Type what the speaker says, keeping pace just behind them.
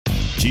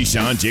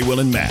Keyshawn, J. Will,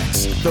 and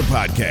Max, the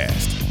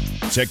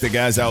podcast. Check the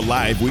guys out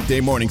live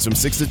weekday mornings from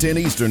 6 to 10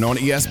 Eastern on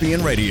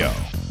ESPN Radio.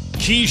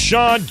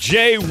 Keyshawn,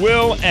 J.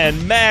 Will,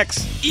 and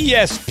Max,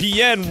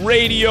 ESPN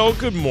Radio.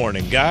 Good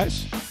morning,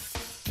 guys.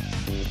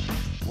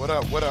 What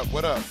up?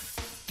 How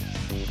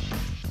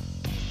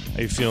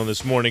you feeling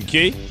this morning,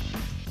 Key?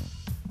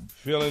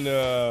 Feeling,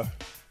 How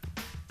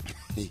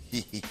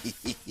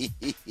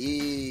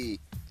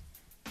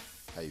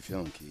you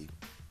feeling, Key?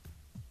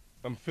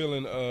 I'm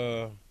feeling,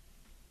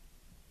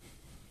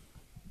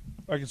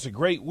 like it's a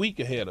great week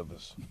ahead of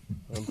us.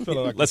 I'm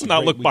feeling like Let's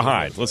not look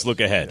behind. Let's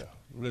look ahead. Yeah,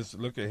 let's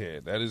look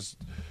ahead. That is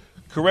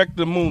correct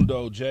the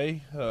mundo,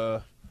 Jay.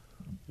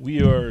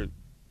 We are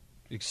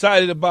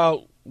excited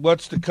about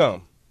what's to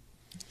come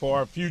for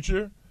our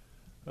future,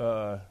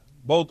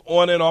 both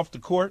on and off the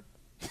court.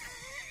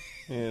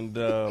 And,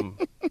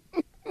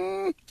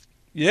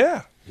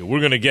 yeah.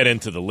 We're going to get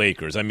into the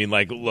Lakers. I mean,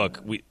 like,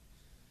 look,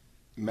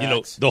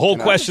 Max, the whole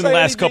question the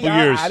last couple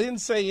years. I didn't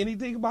say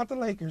anything about the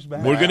Lakers,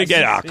 man. We're going to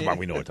get come on,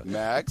 we know what.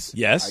 Max.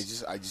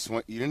 Yes. I just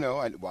want you to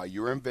know. While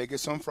you were in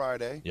Vegas on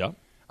Friday, Yeah.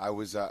 I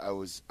was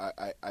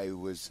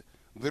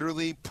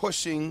literally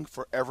pushing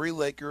for every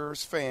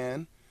Lakers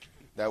fan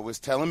that was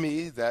telling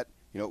me that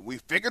we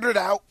figured it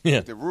out. Yeah.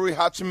 With the Rui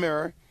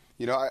Hachimura.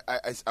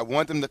 I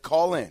want them to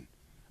call in.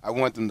 I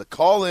want them to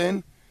call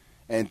in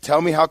and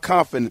tell me how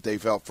confident they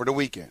felt for the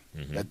weekend.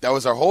 Mm-hmm. That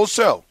was our whole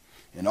show,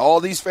 and all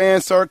these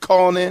fans started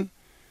calling in.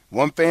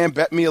 One fan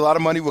bet me a lot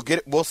of money. We'll get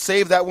it. We'll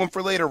save that one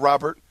for later,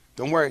 Robert.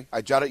 Don't worry.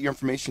 I jotted your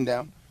information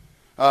down.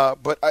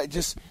 But I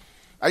just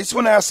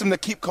want to ask them to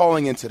keep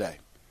calling in today.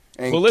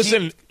 And Well,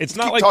 listen, it's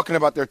not keep like talking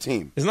about their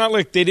team. It's not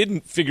like they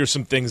didn't figure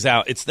some things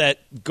out. It's that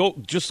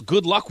just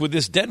good luck with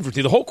this Denver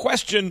team. The whole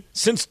question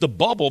since the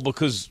bubble,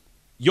 because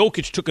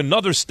Jokic took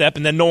another step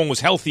and then no one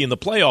was healthy in the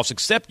playoffs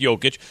except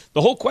Jokic.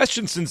 The whole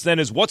question since then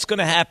is what's going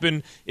to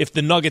happen if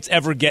the Nuggets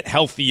ever get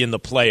healthy in the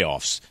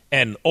playoffs?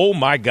 And, oh,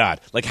 my God,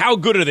 like how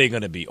good are they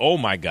going to be? Oh,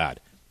 my God.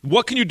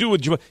 What can you do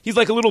with Jimmy? He's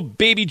like a little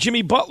baby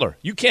Jimmy Butler.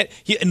 You can't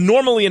 –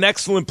 normally an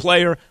excellent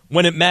player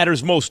when it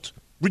matters most.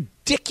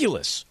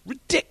 Ridiculous.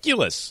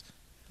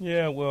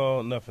 Yeah, well,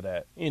 enough of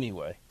that.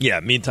 Anyway. Yeah,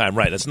 meantime,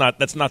 right. That's not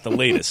the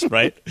latest,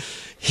 right?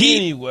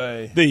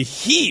 Anyway. The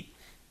Heat,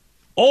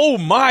 oh,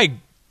 my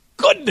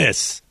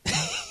goodness.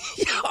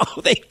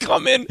 They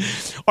come in.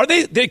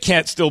 They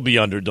can't still be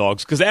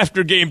underdogs because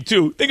after game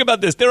 2, think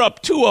about this. They're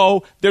up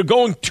 2-0. They're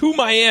going to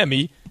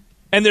Miami,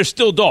 and they're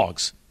still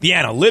dogs. The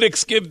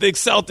analytics give the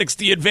Celtics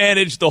the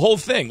advantage, the whole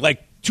thing,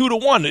 like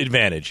 2-1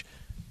 advantage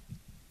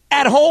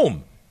at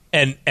home.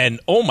 And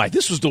oh, my,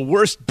 this was the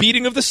worst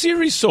beating of the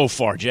series so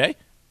far, Jay.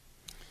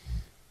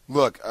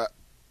 Look,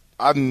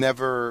 I've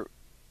never,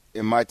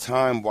 in my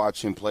time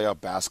watching playoff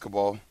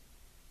basketball,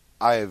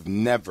 I have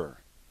never,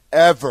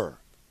 ever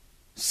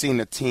seen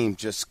a team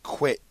just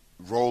quit,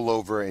 roll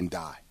over, and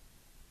die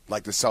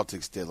like the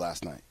Celtics did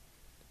last night.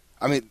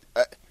 I mean,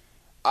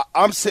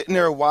 I'm sitting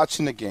there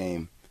watching the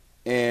game,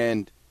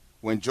 and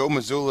when Joe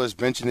Mazzulla is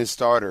benching his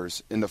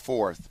starters in the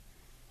fourth,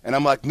 and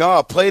I'm like,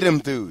 no, play them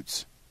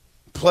dudes.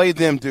 Play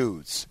them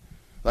dudes.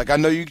 Like, I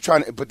know you're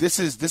trying to – but this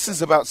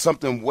is about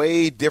something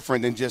way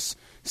different than just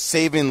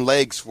saving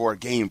legs for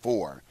Game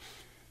 4.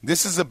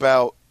 This is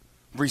about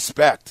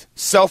respect,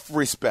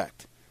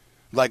 self-respect.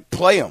 Like,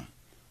 play them.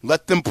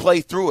 Let them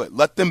play through it.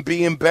 Let them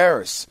be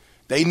embarrassed.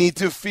 They need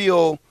to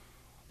feel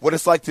what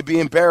it's like to be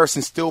embarrassed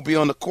and still be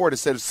on the court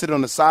instead of sit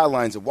on the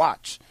sidelines and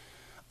watch.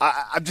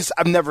 I've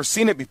never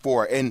seen it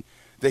before. And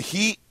the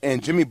Heat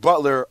and Jimmy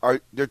Butler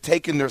they're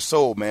taking their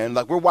soul, man.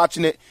 Like, we're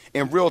watching it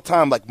in real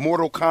time, like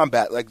Mortal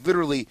Kombat. Like,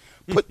 literally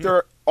put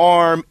their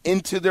arm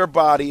into their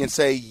body and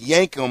say,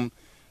 yank them,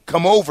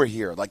 come over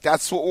here. Like,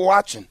 that's what we're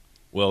watching.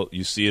 Well,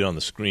 you see it on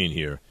the screen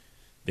here.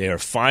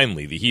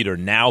 The Heat are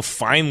now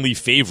finally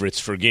favorites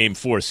for Game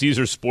 4.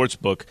 Caesars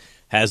Sportsbook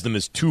has them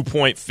as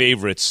 2-point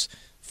favorites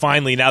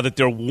finally now that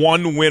they're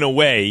 1 win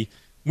away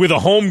with a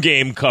home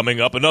game coming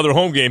up, another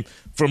home game,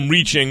 from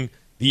reaching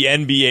the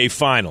NBA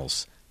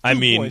Finals.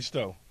 2 points,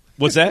 though.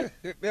 What's that?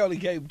 They only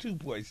gave 2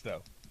 points,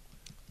 though.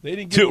 They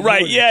didn't give 2,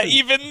 right, yeah, 2.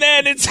 Even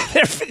then,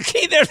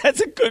 that's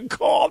a good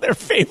call. They're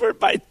favored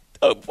by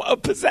a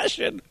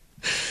possession.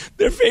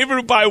 They're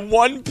favored by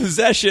 1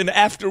 possession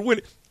after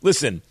winning.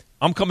 Listen,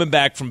 I'm coming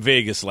back from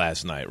Vegas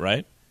last night,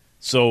 right?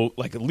 So,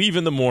 like, leave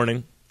in the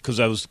morning because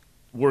I was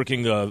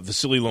working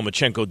Vasily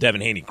Lomachenko, Devin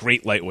Haney,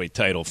 great lightweight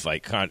title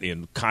fight,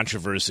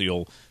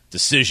 controversial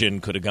decision,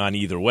 could have gone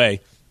either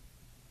way.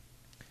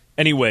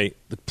 Anyway,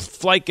 the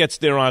flight gets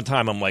there on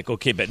time. I'm like,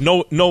 okay, but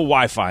no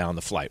Wi-Fi on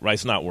the flight, right?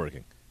 It's not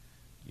working.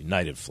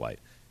 United flight.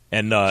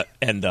 And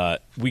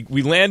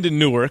we land in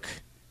Newark.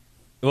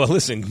 Well,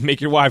 listen, make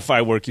your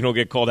Wi-Fi work. You don't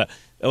get called out.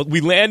 We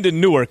land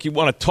in Newark. You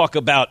want to talk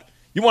about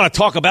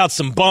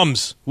some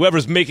bums,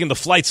 whoever's making the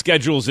flight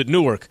schedules at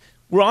Newark.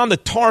 We're on the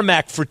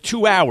tarmac for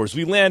 2 hours.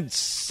 We land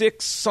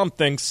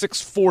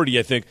 6:40,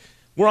 I think.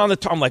 We're on the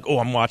tarmac. I'm like,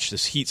 I'm watching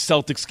this Heat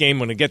Celtics game. I'm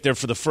going to get there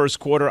for the first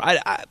quarter.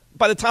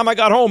 By the time I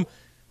got home,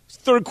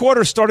 third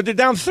quarter started to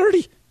down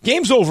 30.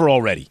 Game's over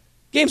already.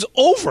 Game's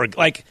over.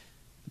 Like,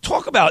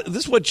 talk about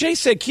this. Is what Jay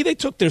said, Key. They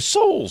took their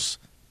souls.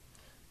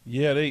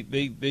 Yeah,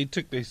 they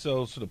took their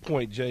souls to the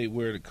point, Jay,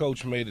 where the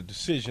coach made a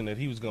decision that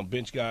he was going to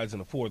bench guys in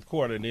the fourth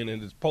quarter, and then in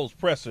his post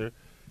presser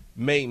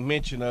made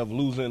mention of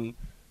losing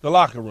the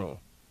locker room,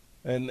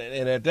 and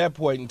at that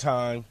point in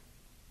time,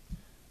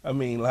 I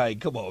mean, like,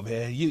 come on,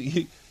 man,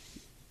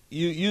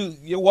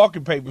 your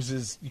walking papers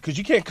is because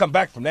you can't come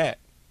back from that.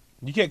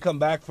 You can't come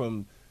back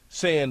from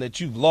saying that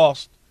you've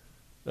lost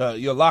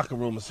your locker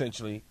room,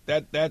 essentially.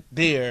 That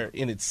there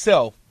in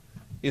itself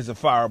is a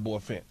fireable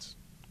offense.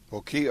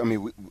 Well, Key, I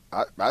mean,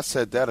 I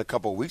said that a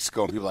couple of weeks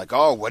ago, and people were like,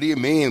 oh, what do you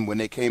mean when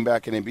they came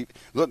back and they beat?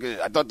 Look,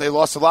 I thought they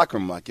lost the locker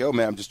room. I'm like, yo,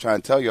 man, I'm just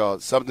trying to tell y'all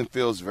something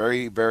feels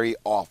very, very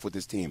off with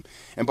this team.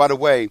 And by the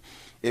way,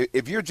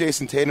 if you're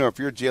Jason Tatum or if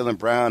you're Jaylen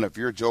Brown or if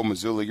you're Joe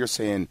Mazzulla, you're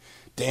saying,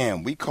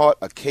 damn, we caught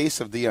a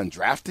case of the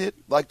undrafted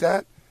like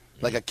that?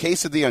 Like a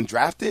case of the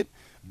undrafted?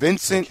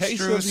 Vincent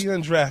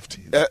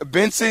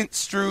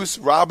Strus,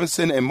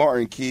 Robinson, and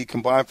Martin Key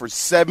combined for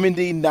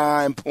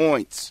 79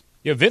 points.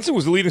 Yeah, Vincent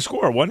was the leading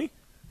scorer, wasn't he?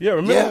 Yeah,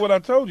 remember what I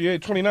told you?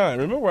 29.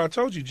 Remember what I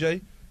told you,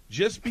 Jay?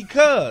 Just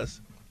because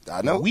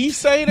I know we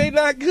say they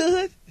not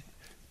good,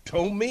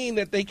 don't mean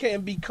that they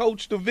can't be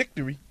coached to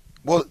victory.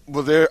 Well,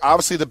 they're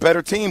obviously the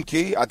better team,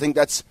 Key. I think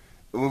that's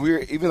when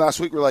even last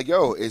week we're like,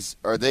 yo,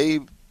 are they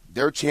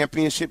their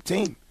championship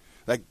team?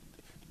 Like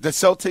the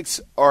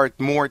Celtics are a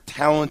more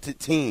talented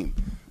team,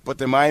 but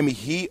the Miami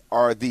Heat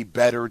are the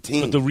better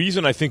team. But the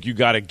reason I think you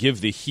got to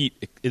give the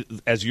Heat,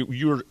 as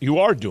you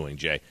are doing,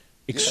 Jay,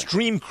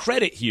 extreme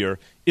credit here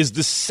is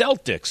the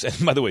Celtics.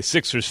 And by the way,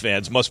 Sixers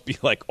fans must be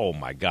like, oh,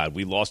 my God,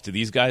 we lost to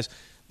these guys.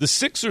 The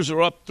Sixers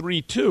are up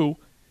 3-2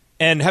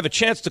 and have a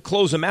chance to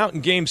close them out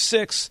in Game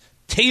 6.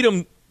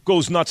 Tatum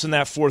goes nuts in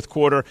that fourth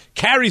quarter,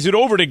 carries it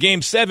over to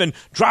Game 7,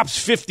 drops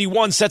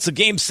 51, sets a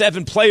Game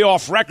 7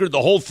 playoff record,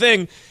 the whole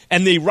thing,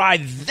 and they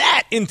ride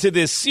that into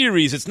this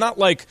series. It's not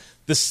like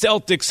the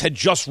Celtics had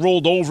just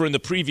rolled over in the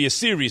previous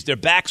series. Their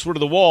backs were to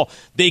the wall.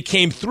 They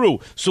came through.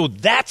 So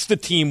that's the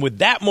team with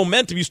that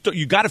momentum.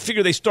 You got to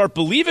figure they start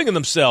believing in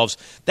themselves.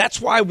 That's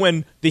why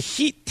when the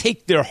Heat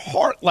take their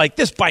heart like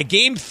this, by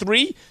Game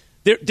 3,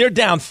 they're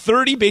down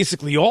 30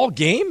 basically all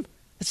game.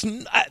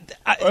 You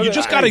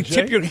just got to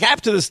tip your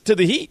cap to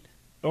the Heat.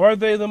 Are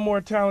they the more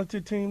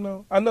talented team,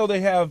 though? I know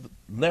they have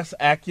less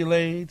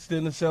accolades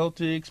than the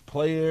Celtics,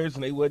 players,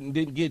 and they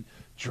didn't get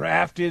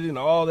drafted and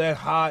all that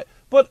high.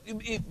 But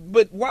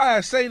why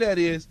I say that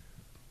is,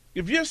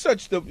 if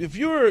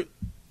you're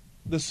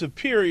the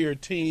superior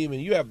team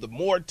and you have the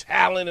more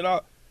talent and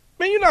all,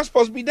 man, you're not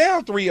supposed to be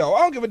down 3-0. I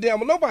don't give a damn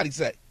what nobody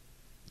say.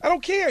 I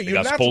don't care.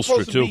 You're not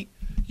supposed to be.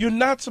 You're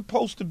not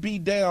supposed to be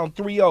down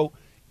 3-0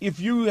 if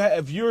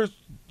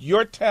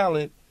your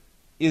talent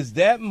is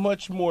that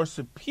much more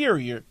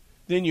superior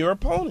than your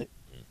opponent.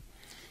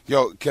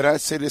 Yo, can I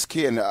say this,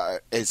 kid?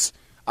 It's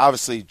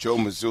obviously Joe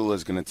Mazzulla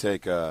is going to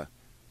take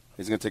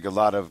he's going to take a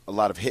lot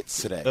of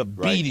hits today. A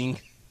beating.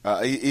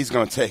 He's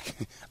going to take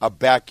a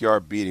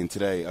backyard beating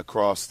today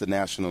across the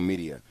national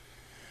media.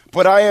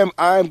 But I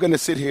am going to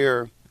sit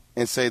here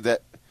and say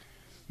that,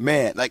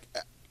 man, like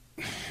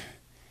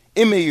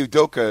Ime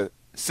Udoka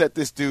set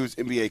this dude's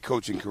NBA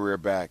coaching career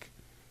back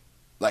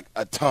like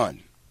a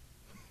ton.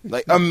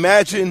 Like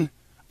imagine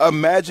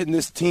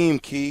this team,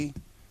 Key,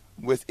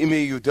 with Ime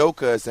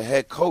Udoka as the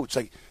head coach.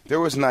 Like there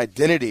was an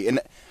identity, and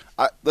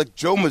like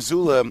Joe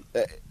Mazzulla,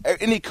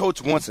 any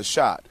coach wants a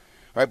shot,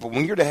 right? But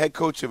when you're the head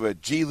coach of a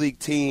G League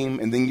team,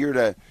 and then you're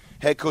the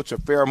head coach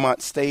of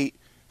Fairmont State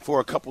for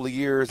a couple of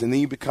years, and then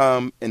you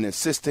become an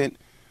assistant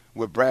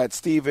with Brad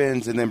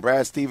Stevens, and then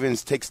Brad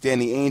Stevens takes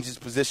Danny Ainge's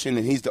position,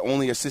 and he's the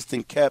only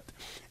assistant kept,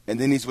 and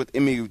then he's with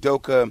Ime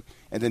Udoka,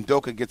 and then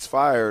Udoka gets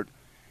fired.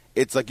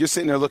 It's like you're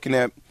sitting there looking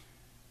at,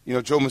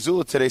 Joe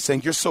Mazzulla today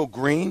saying, you're so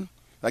green.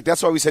 Like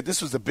that's why we said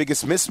this was the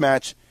biggest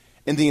mismatch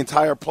in the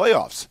entire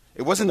playoffs.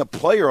 It wasn't a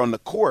player on the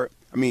court.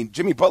 I mean,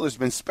 Jimmy Butler's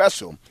been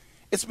special.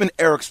 It's been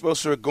Eric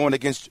Spoelstra going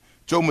against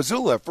Joe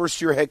Mazzulla,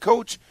 first-year head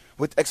coach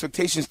with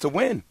expectations to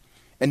win.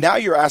 And now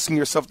you're asking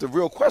yourself the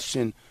real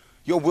question,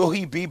 will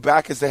he be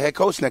back as the head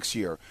coach next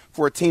year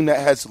for a team that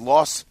has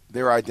lost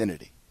their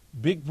identity?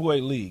 Big boy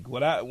league.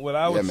 What I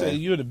would say,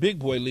 you're in the big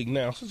boy league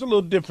now. So it's a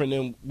little different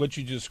than what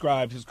you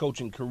described his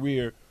coaching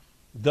career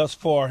thus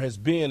far has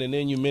been. And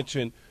then you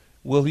mentioned,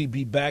 will he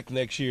be back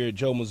next year,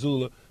 Joe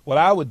Mazzulla? What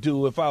I would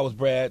do if I was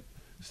Brad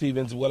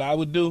Stevens, what I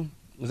would do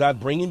is I'd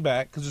bring him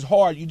back because it's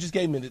hard. You just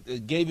gave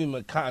him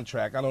a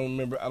contract. I don't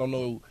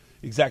know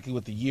exactly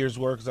what the years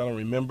were because I don't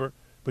remember.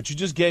 But you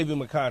just gave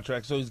him a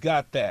contract, so he's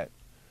got that.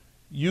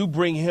 You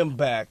bring him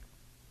back.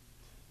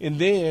 And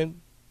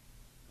then,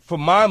 for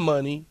my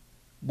money,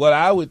 what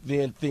I would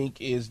then think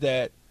is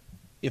that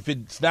if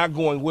it's not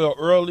going well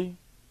early,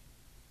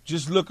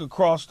 just look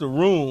across the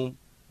room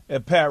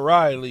at Pat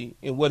Riley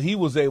and what he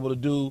was able to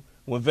do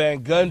when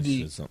Van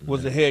Gundy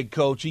was the head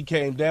coach. He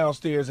came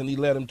downstairs and he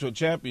led him to a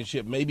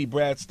championship. Maybe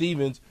Brad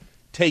Stevens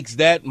takes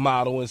that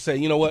model and say,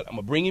 you know what, I'm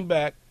going to bring him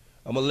back.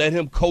 I'm going to let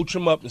him coach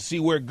him up and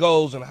see where it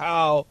goes and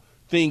how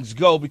things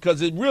go.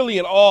 Because it really,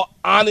 in all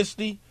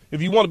honesty,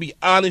 if you want to be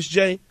honest,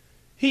 Jay,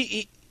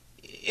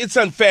 it's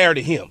unfair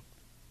to him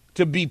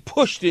to be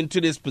pushed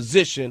into this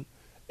position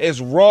as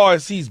raw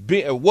as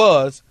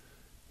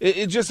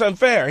it's just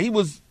unfair. He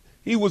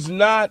was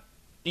not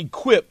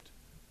equipped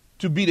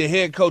to be the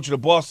head coach of the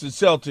Boston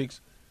Celtics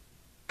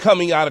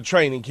coming out of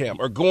training camp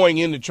or going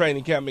into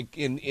training camp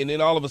and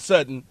then all of a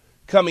sudden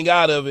coming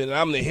out of it and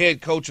I'm the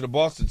head coach of the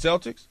Boston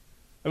Celtics.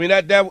 I mean,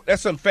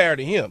 that's unfair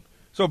to him.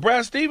 So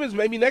Brad Stevens,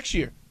 maybe next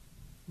year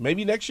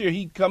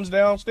he comes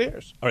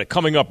downstairs. All right,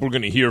 coming up, we're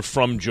going to hear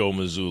from Joe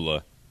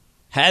Mazzulla.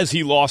 Has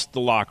he lost the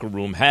locker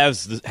room?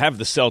 Have the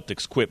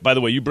Celtics quit? By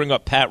the way, you bring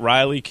up Pat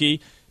Riley, Key.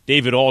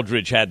 David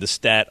Aldridge had the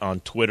stat on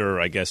Twitter,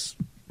 I guess,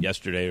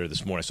 yesterday or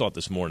this morning. I saw it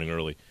this morning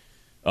early.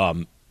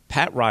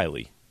 Pat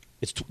Riley,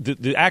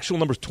 the actual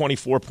number is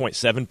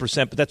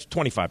 24.7%, but that's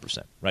 25%,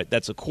 right?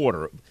 That's a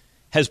quarter.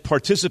 Has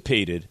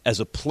participated as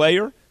a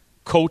player,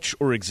 coach,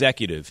 or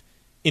executive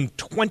in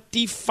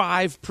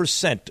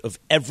 25% of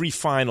every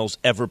finals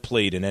ever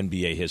played in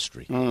NBA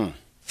history.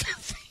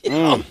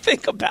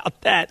 Think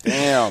about that.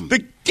 Damn.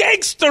 The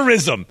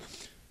gangsterism.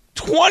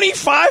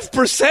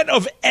 25%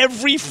 of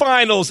every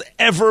finals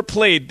ever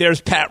played.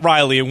 There's Pat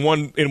Riley in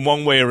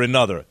one way or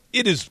another.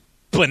 It is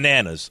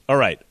bananas. All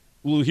right,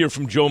 we'll hear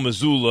from Joe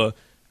Mazzulla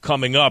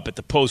coming up at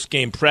the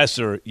post-game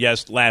presser.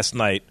 Yes, last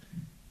night.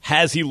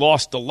 Has he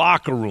lost the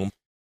locker room?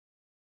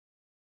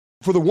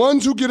 For the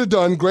ones who get it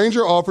done,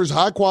 Grainger offers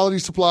high-quality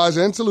supplies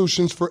and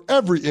solutions for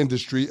every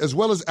industry, as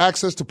well as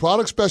access to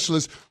product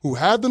specialists who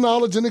have the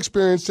knowledge and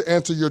experience to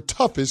answer your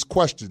toughest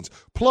questions.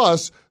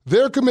 Plus,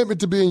 their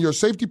commitment to being your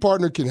safety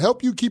partner can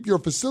help you keep your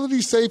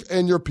facility safe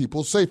and your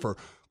people safer.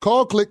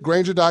 Call, click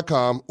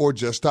Grainger.com, or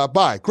just stop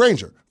by.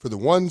 Grainger, for the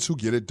ones who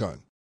get it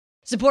done.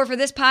 Support for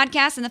this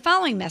podcast and the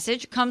following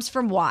message comes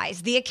from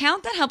Wise, the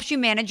account that helps you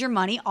manage your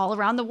money all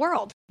around the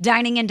world.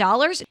 Dining in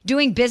dollars,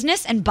 doing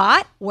business and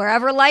bot,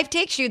 wherever life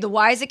takes you, the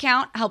Wise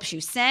account helps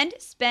you send,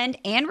 spend,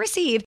 and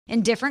receive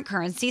in different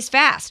currencies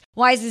fast.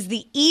 Wise is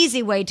the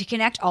easy way to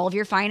connect all of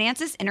your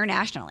finances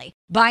internationally.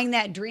 Buying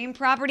that dream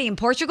property in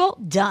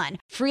Portugal? Done.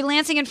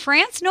 Freelancing in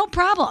France? No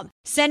problem.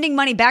 Sending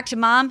money back to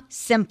mom?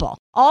 Simple.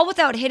 All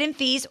without hidden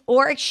fees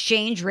or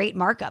exchange rate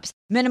markups.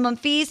 Minimum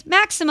fees,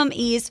 maximum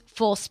ease,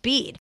 full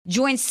speed.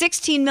 Join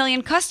 16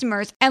 million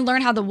customers and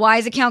learn how the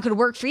Wise account could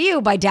work for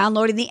you by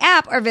downloading the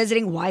app or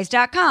visiting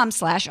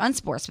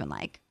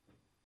wise.com/unsportsmanlike.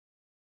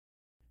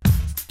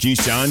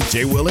 Keyshawn,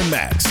 J. Will, and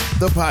Max,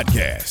 the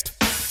podcast.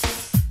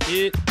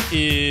 It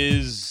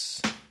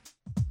is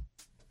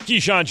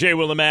Keyshawn, J.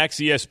 Will, and Max,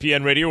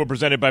 ESPN Radio. We're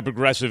presented by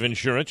Progressive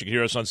Insurance. You can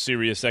hear us on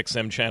Sirius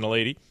XM Channel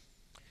 80.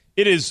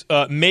 It is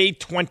May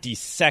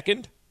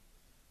 22nd.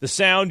 The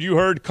sound you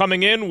heard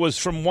coming in was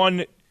from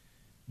one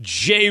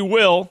J.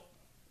 Will,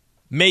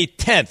 May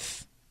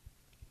 10th.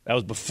 That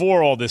was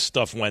before all this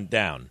stuff went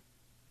down.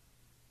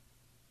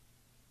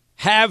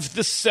 Have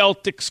the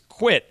Celtics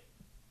quit?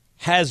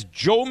 Has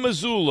Joe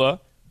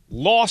Mazzulla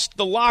lost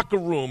the locker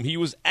room? He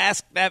was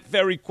asked that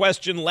very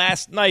question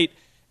last night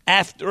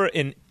after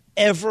an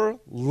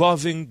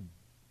ever-loving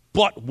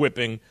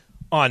butt-whipping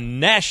on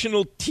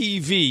national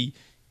TV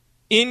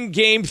in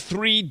Game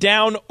 3,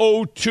 down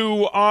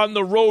 0-2 on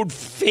the road,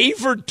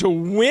 favored to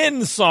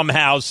win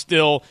somehow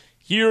still.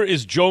 Here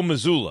is Joe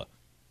Mazzulla.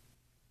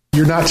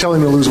 You're not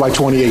telling them to lose by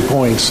 28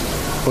 points,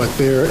 but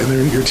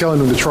you're telling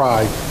them to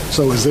try.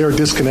 So is there a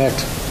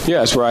disconnect? Yeah,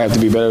 that's where I have to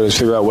be better, is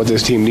figure out what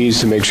this team needs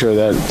to make sure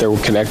that they're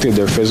connected,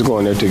 they're physical,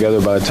 and they're together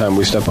by the time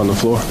we step on the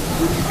floor.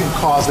 You can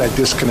cause that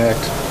disconnect?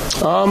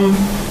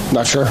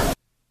 Not sure.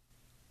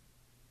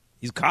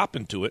 He's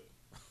copping to it.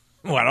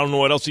 Well, I don't know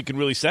what else he can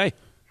really say.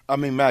 I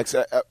mean, Max,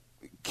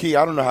 Key,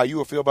 I don't know how you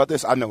would feel about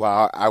this. I know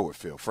how I would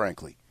feel,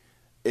 frankly.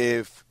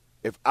 If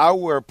I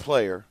were a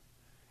player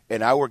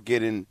and I were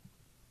getting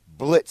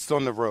blitzed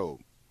on the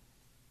road,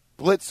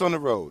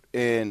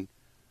 in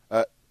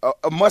a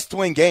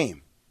must-win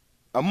game,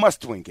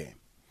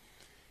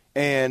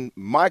 and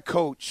my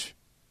coach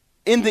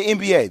in the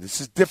NBA, this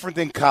is different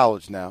than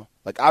college now.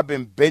 Like, I've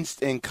been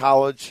benched in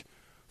college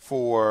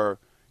for,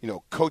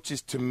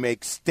 coaches to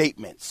make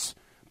statements.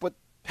 But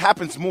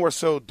happens more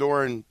so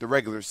during the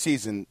regular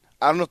season.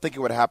 I don't think it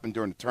would happen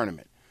during the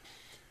tournament.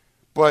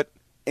 But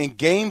in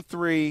Game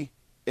 3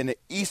 in the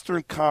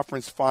Eastern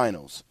Conference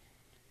Finals,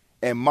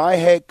 and my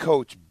head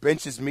coach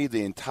benches me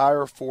the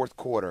entire fourth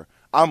quarter,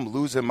 I'm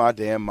losing my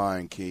damn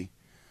mind, Key.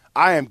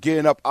 I am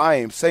getting up. I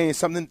am saying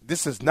something.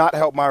 This does not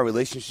help my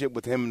relationship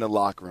with him in the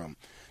locker room.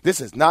 This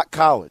is not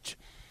college.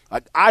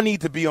 I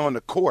need to be on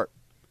the court.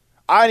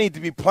 I need to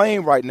be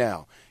playing right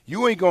now.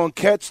 You ain't going to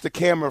catch the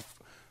camera,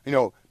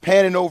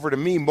 panning over to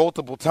me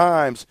multiple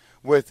times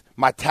with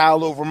my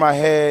towel over my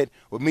head,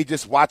 with me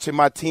just watching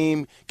my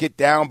team get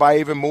down by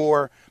even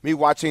more, me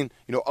watching,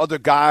 other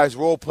guys,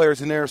 role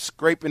players in there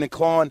scraping and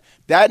clawing.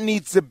 That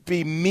needs to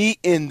be me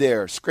in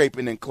there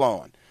scraping and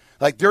clawing.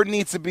 Like, there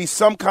needs to be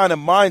some kind of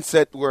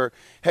mindset where,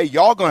 hey,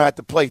 y'all going to have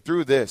to play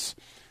through this.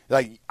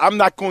 Like, I'm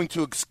not going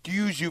to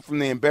excuse you from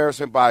the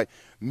embarrassment by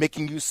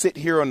making you sit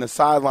here on the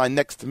sideline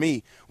next to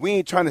me. We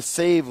ain't trying to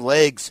save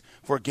legs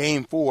for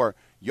Game 4.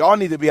 Y'all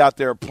need to be out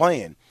there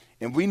playing.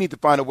 and we need to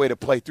find a way to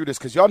play through this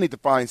because y'all need to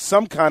find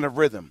some kind of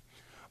rhythm.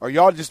 Or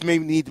y'all just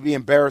maybe need to be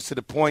embarrassed to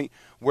the point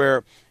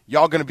where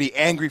y'all going to be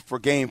angry for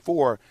Game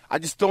 4. I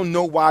just don't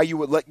know why you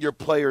would let your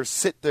players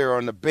sit there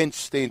on the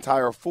bench the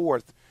entire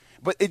fourth.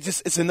 But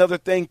it's another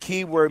thing,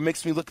 Key, where it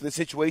makes me look at the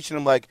situation.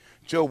 I'm like,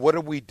 Joe, what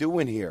are we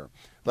doing here?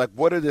 Like,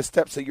 what are the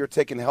steps that you're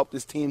taking to help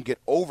this team get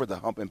over the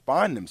hump and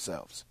find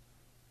themselves?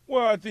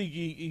 Well, I think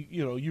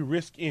you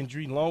risk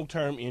injury,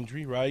 long-term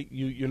injury, right?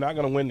 You're not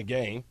going to win the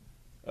game.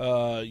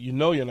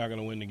 You're not going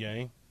to win the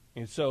game.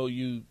 And so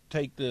you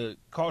take the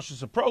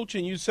cautious approach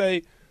and you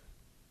say,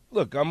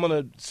 look, I'm going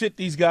to sit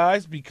these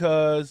guys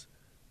because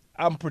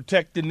I'm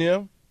protecting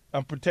them.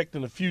 I'm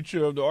protecting the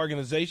future of the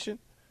organization.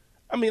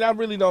 I mean, I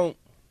understand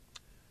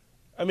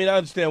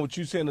what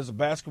you're saying as a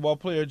basketball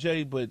player,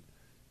 Jay, but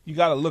you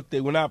got to look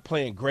there. We're not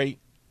playing great.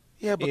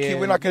 Yeah, but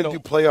we're not going to do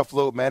playoff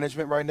load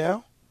management right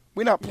now.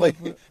 We're not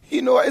playing.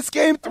 It's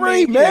Game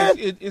 3, man.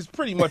 Yeah, it's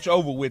pretty much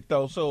over with,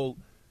 though. So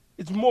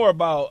it's more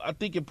about – I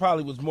think it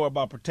probably was more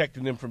about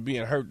protecting them from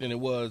being hurt than it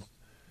was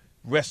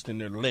resting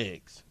their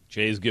legs.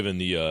 Jay's given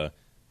the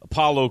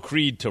Apollo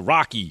Creed to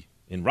Rocky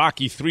in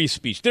Rocky 3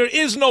 speech. There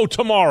is no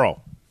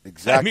tomorrow.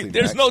 Exactly. I mean,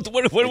 there's no –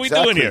 what are we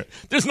doing here?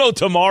 There's no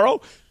tomorrow.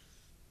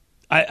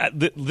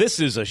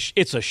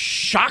 It's a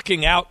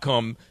shocking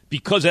outcome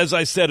because, as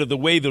I said, of the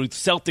way the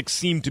Celtics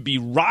seem to be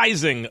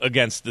rising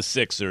against the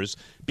Sixers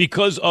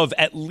because of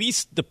at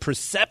least the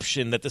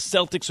perception that the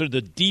Celtics are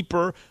the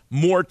deeper,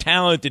 more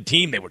talented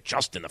team. They were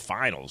just in the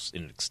finals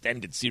in an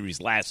extended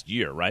series last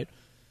year, right?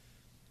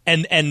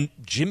 And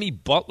Jimmy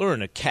Butler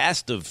and a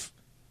cast of,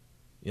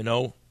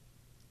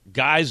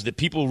 guys that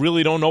people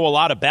really don't know a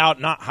lot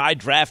about, not high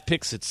draft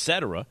picks,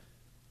 etc.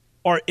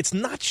 It's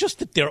not just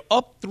that they're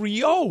up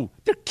 3-0.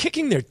 They're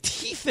kicking their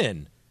teeth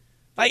in.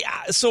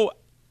 So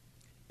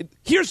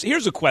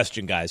here's a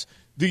question, guys.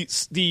 The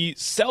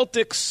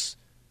Celtics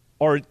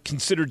are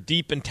considered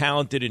deep and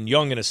talented and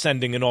young and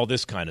ascending and all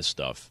this kind of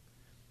stuff,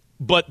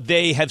 but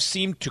they have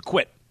seemed to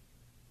quit.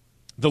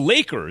 The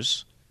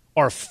Lakers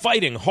are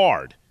fighting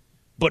hard,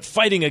 but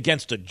fighting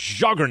against a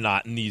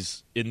juggernaut in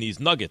these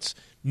Nuggets.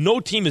 No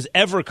team has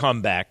ever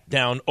come back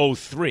down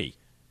 0-3.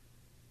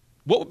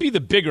 What would be the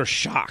bigger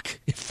shock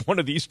if one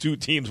of these two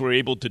teams were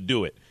able to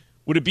do it?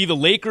 Would it be the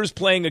Lakers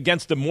playing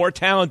against a more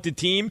talented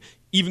team,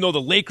 even though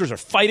the Lakers are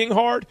fighting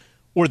hard,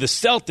 or the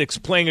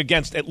Celtics playing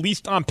against, at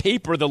least on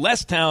paper, the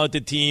less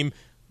talented team,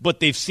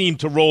 but they've seemed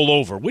to roll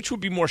over? Which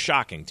would be more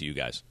shocking to you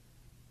guys?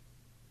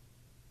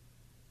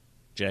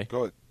 Jay?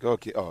 Go.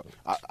 Oh,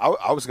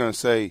 I was going to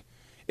say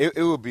it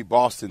would be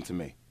Boston to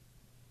me.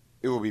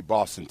 It would be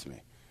Boston to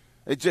me.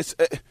 It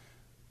just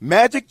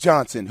Magic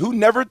Johnson, who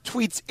never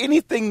tweets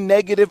anything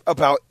negative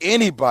about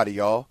anybody,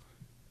 y'all,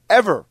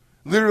 ever,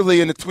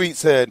 literally in the tweet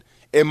said,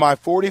 in my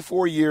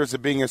 44 years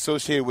of being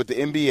associated with the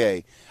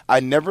NBA, I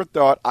never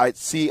thought I'd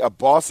see a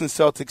Boston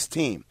Celtics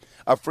team,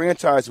 a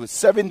franchise with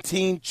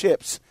 17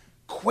 chips,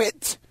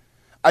 quit.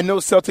 I know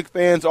Celtic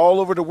fans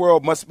all over the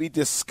world must be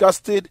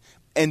disgusted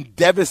and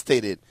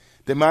devastated.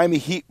 The Miami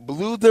Heat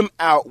blew them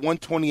out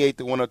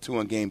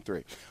 128-102 in Game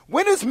 3.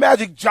 When does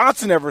Magic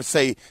Johnson ever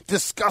say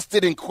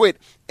disgusted and quit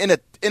in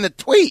a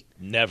tweet?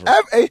 Never.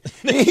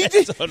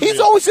 He's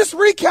always just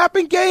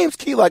recapping games.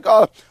 Key like,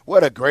 oh,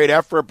 what a great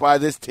effort by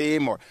this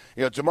team, or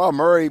Jamal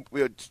Murray,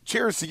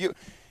 cheers to you.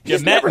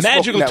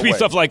 Magic will tweet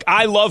stuff like,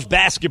 I love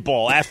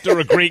basketball after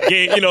a great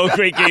game,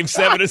 great Game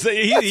 7. That's what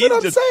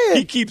I'm saying.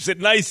 He keeps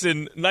it nice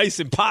and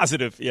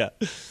positive. Yeah.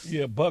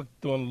 Yeah, Buck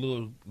throwing a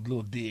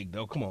little dig,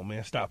 though. Come on,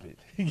 man. Stop it.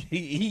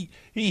 He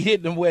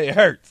hitting them where it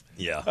hurts.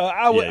 Yeah.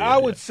 I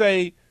would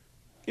say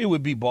it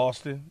would be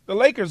Boston. The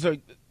Lakers are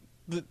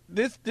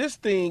this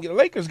thing. The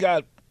Lakers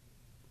got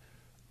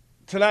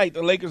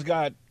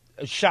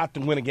a shot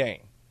to win a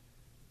game.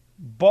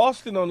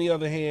 Boston, on the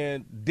other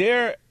hand,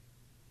 they're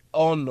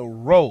on the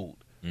road.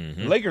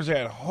 Mm-hmm. The Lakers are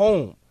at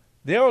home.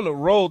 They're on the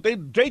road.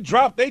 They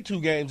dropped their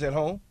 2 games at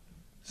home.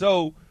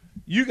 So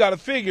you got to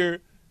figure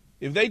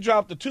if they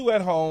drop the 2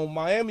 at home,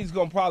 Miami's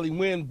going to probably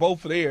win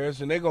both of theirs,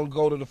 and they're going to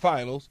go to the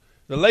finals.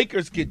 The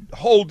Lakers could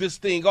hold this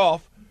thing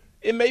off.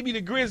 And maybe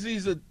the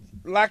Grizzlies are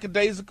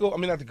lackadaisical. I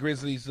mean, not the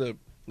Grizzlies. The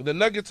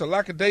Nuggets are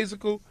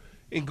lackadaisical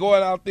in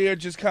going out there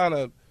just kind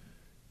of,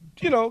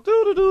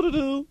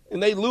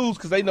 and they lose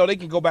because they know they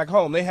can go back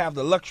home. They have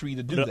the luxury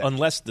to do that.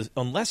 Unless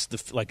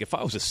like, if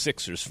I was a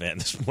Sixers fan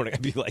this morning,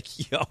 I'd be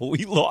like, yo,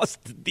 we lost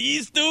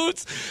these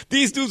dudes.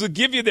 These dudes will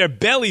give you their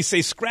belly,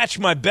 say, scratch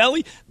my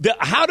belly.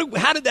 How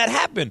did that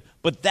happen?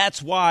 But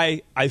that's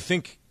why I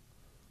think,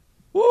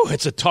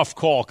 it's a tough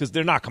call because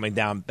they're not coming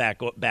down back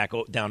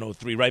down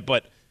 0-3, right?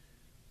 But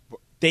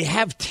they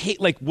have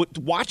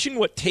watching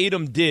what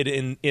Tatum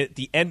did at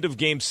the end of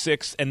Game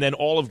 6 and then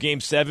all of Game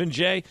 7,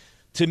 Jay.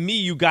 To me,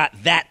 you got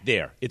that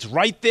there. It's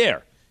right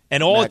there.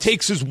 And all it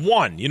takes is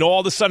one. All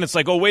of a sudden it's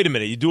like, oh, wait a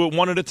minute. You do it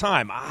one at a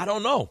time. I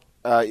don't know.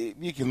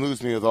 You can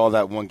lose me with all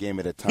that one game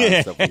at a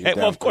time stuff.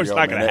 Well, of course, it's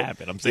not going to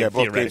happen. I'm saying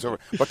both games over.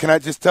 But can I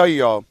just tell you,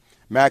 y'all,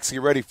 Max,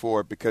 get ready for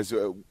it because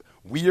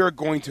we are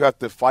going to have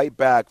to fight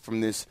back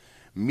from this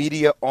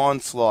media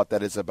onslaught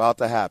that is about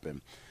to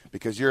happen.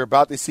 because you're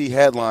about to see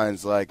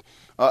headlines like,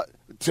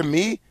 to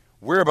me,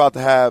 we're about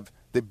to have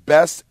the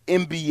best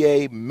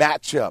NBA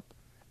matchup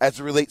as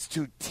it relates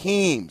to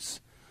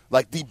teams,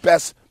 like the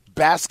best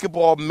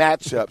basketball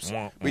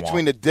matchups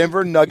between the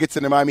Denver Nuggets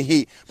and the Miami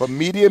Heat. But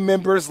media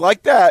members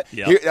like that,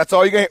 that's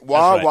all you're going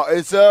to hear.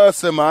 It's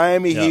us, the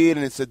Miami Heat,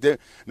 and it's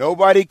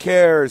nobody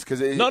cares.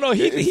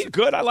 Heat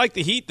good. I like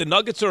the Heat. The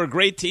Nuggets are a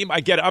great team. I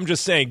get it. I'm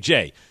just saying,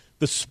 Jay,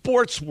 the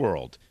sports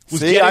world was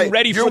getting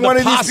ready for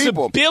the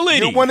possibility.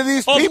 You're one of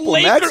these people,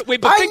 Lakers.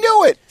 Max. I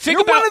knew it.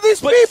 You're one of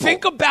these people.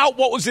 Think about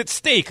what was at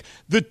stake.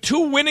 The two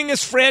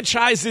winningest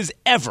franchises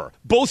ever,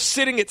 both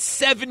sitting at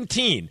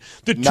 17.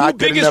 The two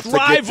biggest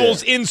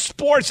rivals in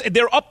sports,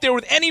 they're up there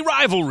with any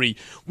rivalry.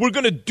 We're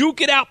going to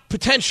duke it out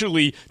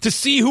potentially to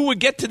see who would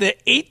get to the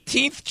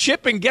 18th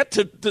chip and get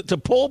to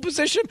pole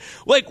position.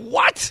 Like,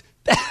 what?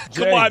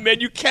 Come on, man.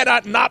 You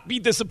cannot not be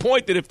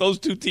disappointed if those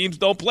two teams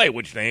don't play,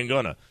 which they ain't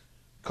going to.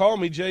 Call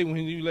me, Jay, when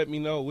you let me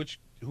know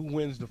who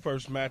wins the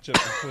first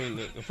matchup between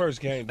the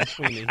first game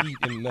between the Heat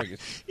and the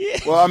Nuggets. Yeah.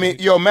 Well, I mean,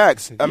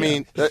 Max, I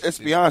mean, let's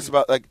be honest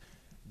about, like,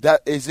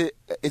 that. Is it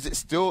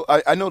still –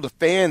 I know the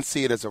fans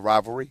see it as a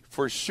rivalry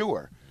for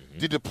sure. Mm-hmm.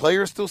 Do the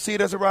players still see it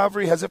as a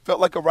rivalry? Has it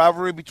felt like a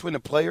rivalry between the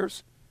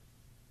players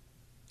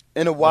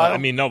in a while? Well, I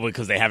mean, no,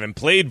 because they haven't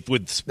played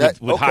with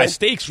high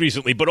stakes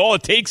recently, but all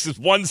it takes is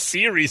one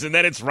series, and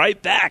then it's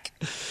right back.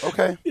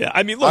 Okay. Yeah,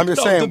 I mean, look,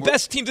 the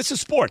best team – this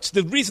is sports.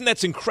 The reason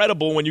that's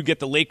incredible when you get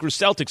the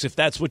Lakers-Celtics, if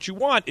that's what you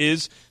want,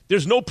 is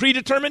there's no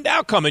predetermined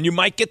outcome, and you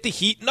might get the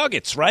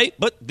Heat-Nuggets, right?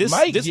 But you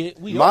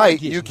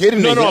get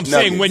in No, I'm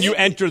saying when you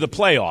enter the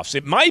playoffs.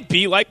 It might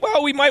be like,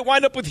 well, we might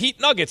wind up with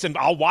Heat-Nuggets, and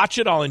I'll watch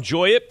it, I'll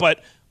enjoy it,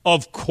 but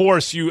of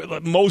course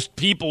most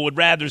people would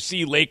rather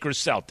see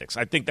Lakers-Celtics.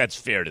 I think that's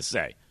fair to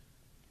say.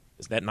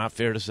 Is that not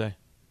fair to say?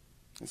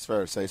 It's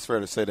fair to say. It's fair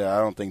to say that I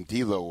don't think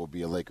D'Lo will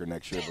be a Laker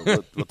next year,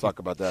 but we'll talk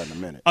about that in a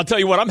minute. I'll tell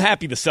you what. I'm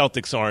happy the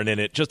Celtics aren't in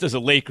it. Just as a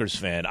Lakers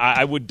fan,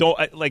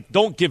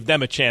 don't give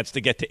them a chance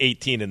to get to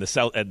 18, and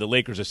the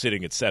Lakers are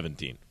sitting at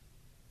 17.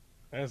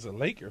 As a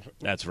Laker,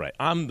 that's right.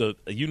 I'm the.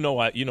 You know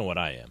what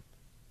I am.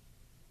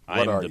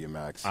 What are you,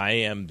 Max? I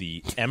am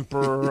the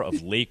emperor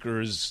of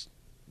Lakers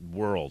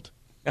world.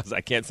 As I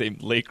can't say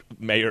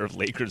mayor of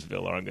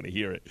Lakersville, or I'm going to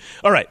hear it.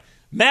 All right.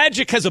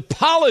 Magic has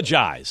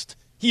apologized.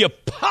 He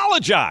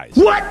apologized.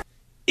 What?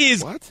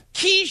 Is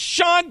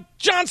Keyshawn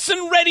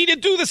Johnson ready to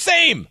do the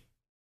same?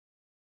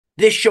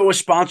 This show is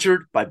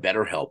sponsored by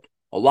BetterHelp.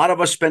 A lot of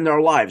us spend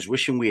our lives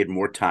wishing we had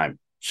more time.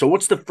 So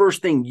what's the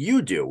first thing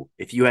you do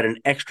if you had an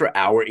extra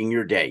hour in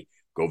your day?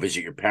 Go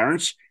visit your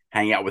parents,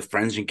 hang out with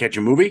friends, and catch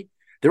a movie?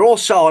 They're all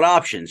solid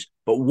options,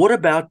 but what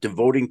about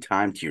devoting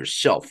time to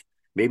yourself?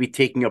 Maybe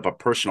taking up a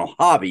personal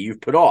hobby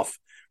you've put off.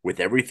 With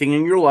everything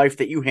in your life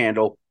that you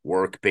handle,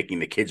 work, picking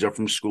the kids up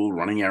from school,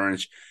 running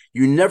errands,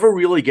 you never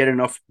really get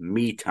enough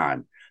me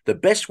time. The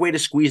best way to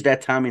squeeze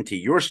that time into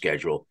your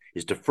schedule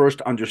is to first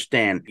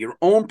understand your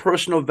own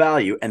personal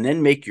value and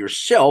then make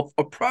yourself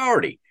a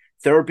priority.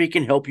 Therapy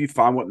can help you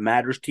find what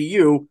matters to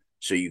you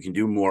so you can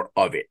do more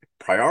of it.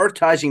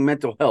 Prioritizing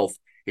mental health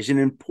is an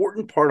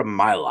important part of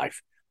my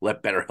life.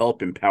 Let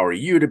BetterHelp empower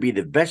you to be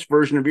the best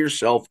version of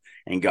yourself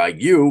and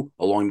guide you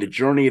along the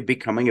journey of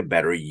becoming a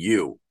better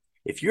you.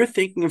 If you're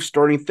thinking of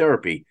starting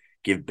therapy,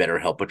 give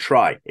BetterHelp a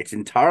try. It's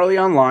entirely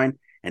online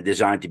and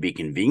designed to be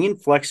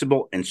convenient,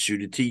 flexible, and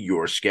suited to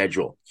your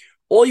schedule.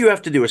 All you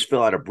have to do is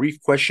fill out a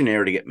brief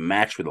questionnaire to get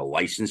matched with a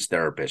licensed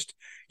therapist.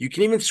 You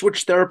can even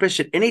switch therapists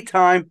at any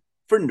time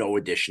for no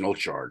additional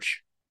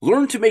charge.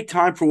 Learn to make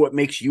time for what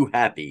makes you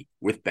happy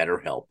with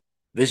BetterHelp.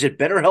 Visit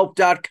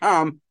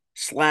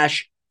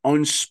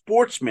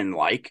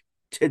BetterHelp.com/unsportsmanlike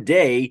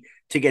today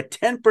to get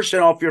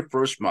 10% off your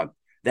first month.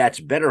 That's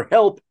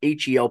BetterHelp,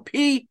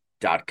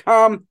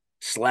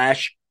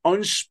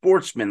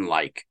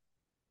 HELP.com/unsportsmanlike.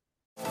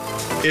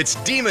 It's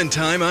Demon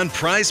Time on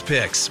Prize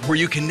Picks, where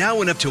you can now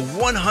win up to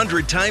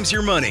 100 times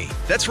your money.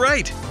 That's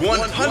right,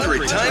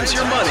 100 times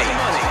your money.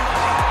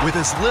 With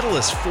as little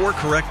as 4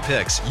 correct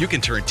picks, you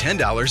can turn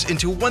 $10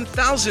 into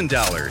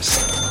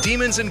 $1,000.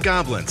 Demons and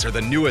Goblins are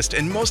the newest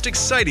and most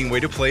exciting way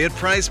to play at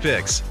Prize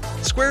Picks.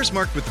 Squares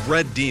marked with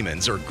red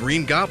demons or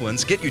green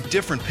goblins get you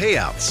different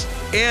payouts.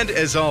 And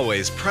as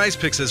always, Prize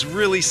Picks is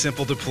really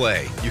simple to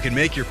play. You can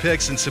make your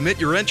picks and submit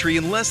your entry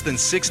in less than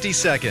 60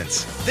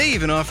 seconds. They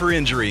even offer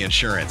injury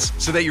insurance,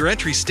 so that your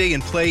entries stay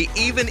in play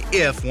even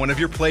if one of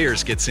your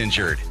players gets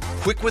injured.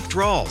 Quick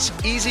withdrawals,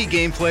 easy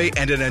gameplay,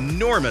 and an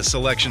enormous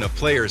selection of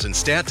players and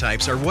stat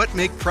types are what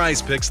make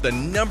Prize Picks the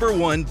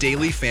 #1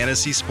 daily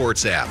fantasy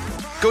sports app.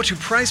 Go to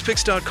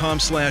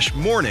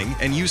prizepicks.com/morning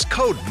and use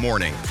code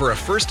MORNING for a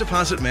first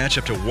deposit match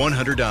up to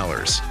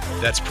 $100.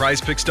 That's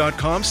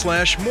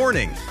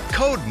prizepicks.com/morning.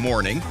 Code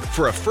MORNING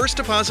for a first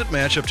deposit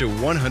match up to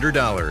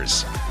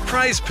 $100.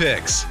 Prize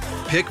Picks.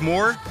 Pick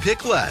more,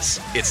 pick less.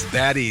 It's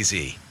that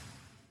easy.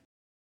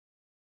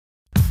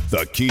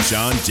 The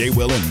Keyshawn, J.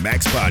 Will, and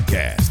Max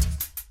podcast.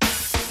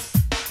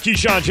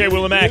 Keyshawn, J.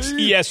 Will, and Max,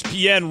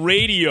 ESPN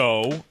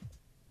Radio.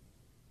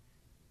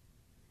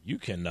 You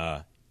can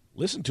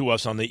listen to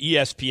us on the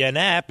ESPN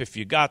app. If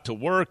you got to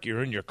work,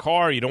 you're in your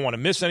car, you don't want to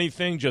miss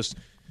anything, just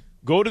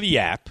go to the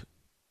app,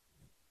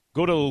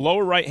 go to the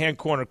lower right-hand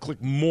corner, click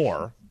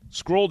More,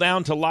 scroll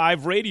down to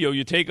Live Radio.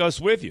 You take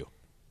us with you.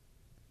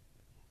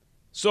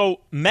 So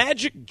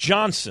Magic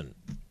Johnson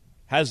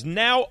has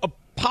now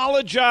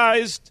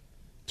apologized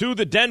to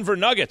the Denver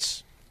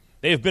Nuggets.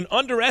 They have been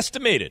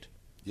underestimated.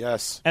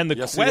 Yes. And the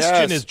yes,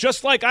 question is,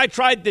 just like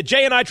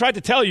Jay and I tried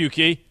to tell you,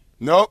 Key.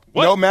 Nope.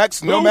 What? No,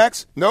 Max. No, Who?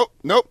 Max. Nope.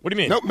 Nope. What do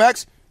you mean? Nope,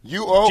 Max.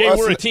 You owe Jay, us.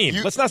 we're a team.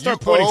 Let's not start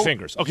pointing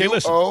fingers. Okay,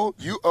 listen.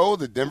 You owe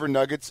the Denver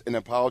Nuggets an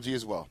apology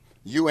as well.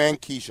 You and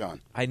Keyshawn.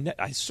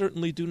 I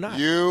certainly do not.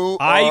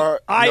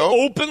 I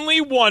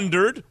openly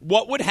wondered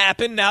what would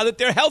happen now that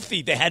they're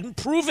healthy. They hadn't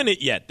proven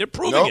it yet. They're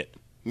proving it.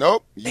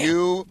 Nope.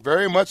 You,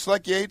 very much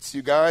like Yates,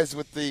 you guys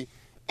with the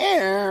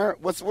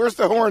where's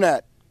the horn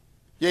at?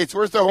 Yates,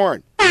 where's the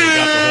horn? You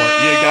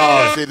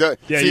got the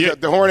horn.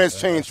 The horn has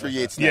changed for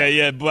Yates now.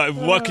 Yeah, but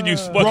what can you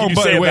say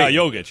about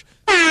Jokic?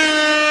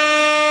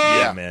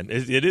 Yeah, man.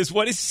 It is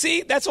what it is.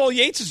 See, that's all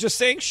Yates is just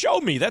saying. Show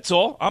me. That's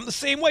all. I'm the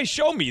same way.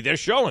 Show me. They're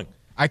showing.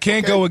 I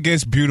can't go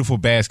against beautiful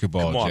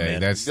basketball, Come on, Jay.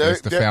 man. That's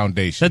the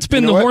foundation. That's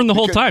been the horn the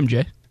whole time,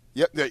 Jay.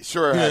 Yep, it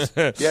sure has.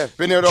 Yeah,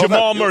 been there all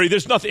Jamal time. Murray,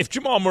 there's nothing. If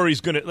Jamal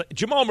Murray's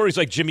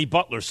like Jimmy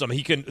Butler,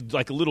 he can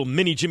like a little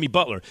mini Jimmy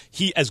Butler.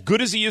 He, as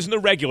good as he is in the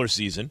regular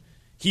season,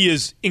 he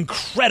is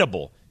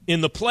incredible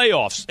in the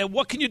playoffs. And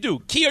what can you do?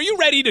 Key, are you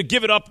ready to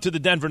give it up to the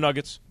Denver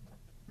Nuggets?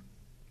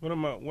 What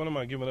am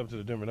I giving up to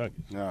the Denver Nuggets?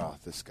 Oh,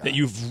 this guy. That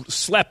you've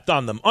slept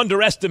on them,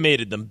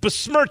 underestimated them,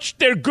 besmirched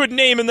their good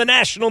name in the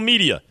national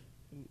media.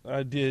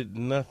 I did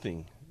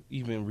nothing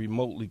even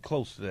remotely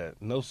close to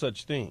that. No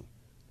such thing.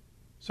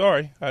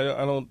 Sorry, I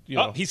don't.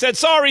 Oh, he said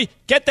sorry.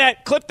 Get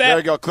that. Clip that. There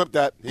you go. Clip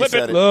that. He Clip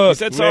said it. it. He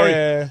said sorry.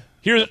 Man.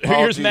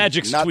 Here's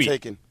Magic's not tweet.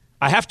 Taken.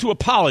 I have to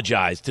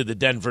apologize to the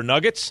Denver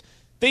Nuggets.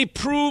 They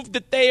proved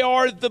that they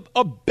are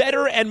a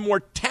better and more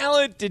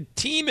talented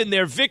team in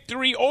their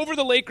victory over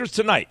the Lakers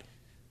tonight.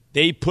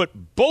 They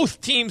put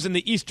both teams in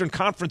the Eastern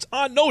Conference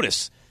on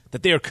notice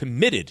that they are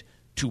committed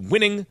to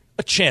winning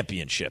a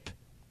championship.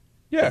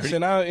 Yes,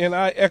 and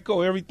I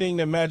echo everything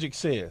that Magic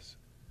says.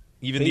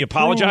 Even the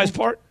apologize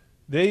part?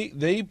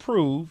 They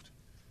proved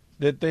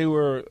that they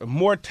were a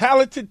more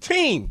talented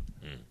team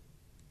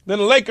than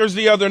the Lakers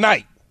the other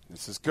night.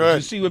 This is good. Did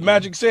you see what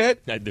Magic said?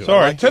 I do.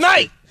 Sorry, like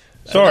tonight.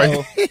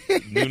 Sorry.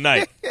 New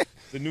night.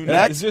 The new night.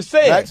 Max, Just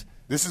saying. Max,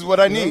 this is what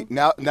I need.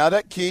 Now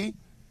that Key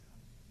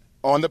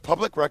on the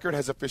public record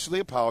has officially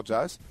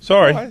apologized.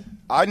 Sorry.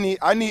 I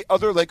need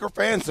other Laker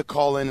fans to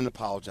call in and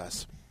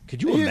apologize.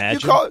 Could you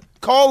imagine? You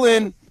call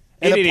in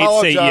and 888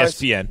 apologize.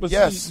 say ESPN. But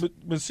Yes.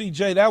 but see,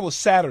 Jay, that was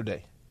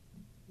Saturday.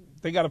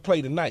 They got to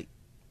play tonight.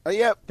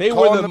 Yeah, They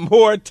were the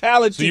more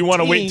talented So you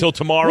want to wait team. until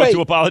tomorrow Wait, to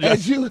apologize?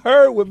 As you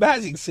heard what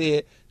Magic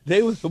said,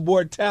 they were the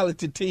more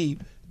talented team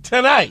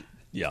tonight.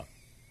 Yeah.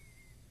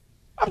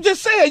 I'm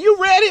just saying, you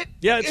read it.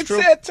 Yeah, it's it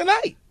true. said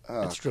tonight.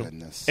 Oh, It's true.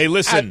 goodness. Hey,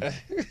 listen.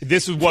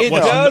 This is what It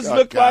what's does Oh,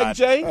 look God. like,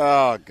 Jay.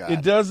 Oh, God.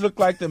 It does look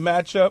like the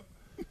matchup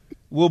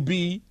will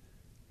be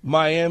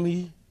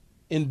Miami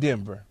and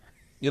Denver.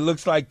 It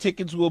looks like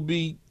tickets will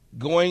be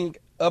going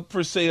up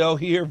for sale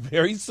here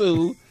very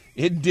soon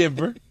in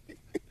Denver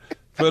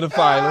for the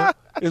final,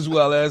 as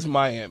well as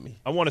Miami.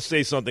 I want to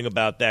say something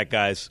about that,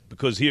 guys,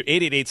 because here,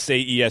 888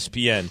 say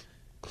ESPN.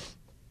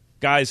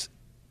 Guys,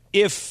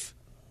 if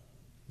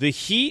the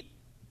Heat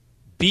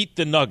beat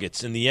the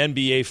Nuggets in the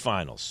NBA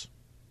Finals,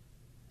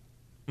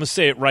 I'm going to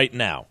say it right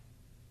now.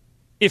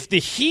 If the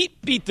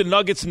Heat beat the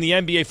Nuggets in the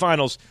NBA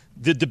Finals,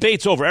 the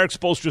debate's over. Eric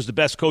Spoelstra is the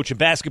best coach in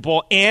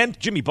basketball, and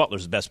Jimmy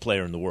Butler's the best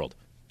player in the world.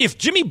 If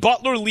Jimmy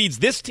Butler leads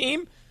this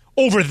team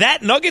over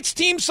that Nuggets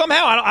team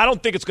somehow, I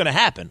don't think it's going to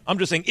happen. I'm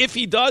just saying, if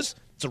he does,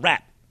 it's a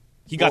wrap.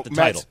 He got the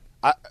title.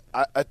 Max,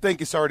 I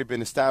think it's already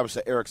been established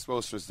that Eric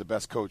Spoelstra is the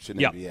best coach in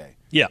the NBA.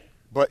 Yeah.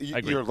 But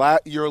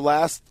your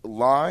last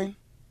line,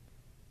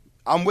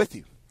 I'm with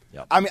you.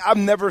 Yep. I mean, I've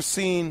never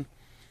seen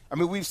 – I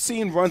mean, we've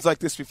seen runs like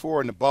this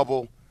before in the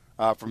bubble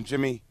from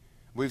Jimmy.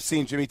 We've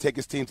seen Jimmy take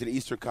his team to the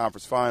Eastern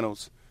Conference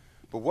Finals.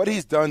 But what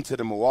he's done to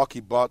the Milwaukee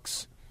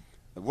Bucks,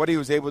 what he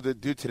was able to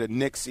do to the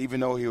Knicks even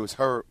though he was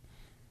hurt,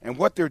 and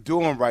what they're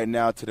doing right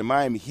now to the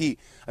Miami Heat.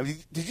 I mean,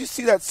 did you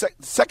see that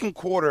second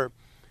quarter?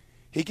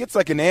 He gets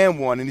like an and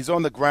one, and he's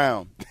on the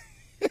ground.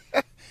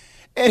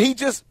 And he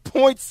just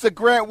points to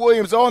Grant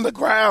Williams on the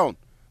ground.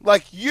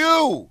 Like,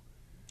 you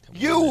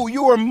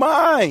are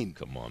mine.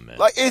 Come on, man.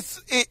 Like,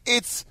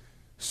 it's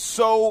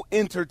so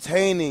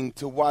entertaining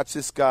to watch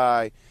this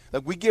guy.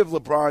 Like, we give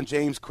LeBron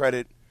James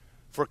credit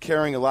for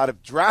carrying a lot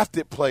of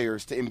drafted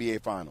players to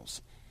NBA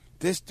Finals.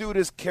 This dude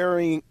is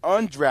carrying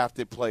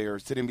undrafted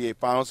players to the NBA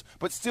Finals,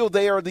 but still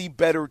they are the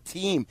better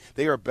team.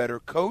 They are a better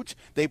coach.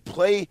 They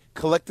play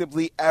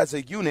collectively as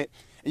a unit.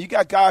 And you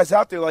got guys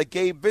out there like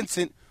Gabe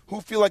Vincent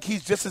who feel like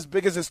he's just as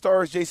big as a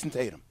star as Jason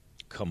Tatum.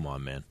 Come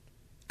on, man.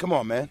 Come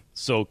on, man.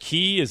 So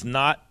Key is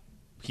not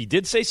 – he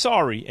did say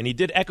sorry, and he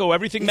did echo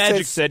everything He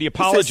Magic said- said. He he said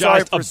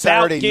sorry apologized for about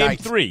Saturday Game night.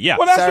 3. Yeah.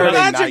 Well, that's Saturday what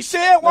Magic night.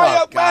 said. Oh,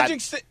 God. Magic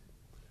said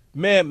 –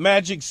 man,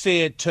 Magic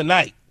said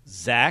tonight.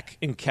 Zach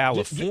in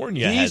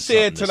California He has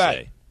said something tonight.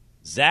 to say.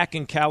 Zach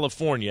in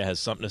California has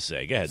something to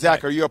say. Go ahead,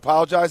 Zach, are you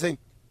apologizing?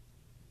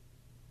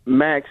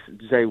 Max,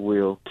 J.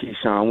 Will,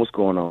 Keyshawn, what's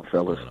going on,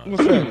 fellas?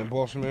 What's happening,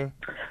 boss man?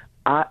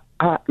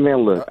 Man,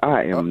 look,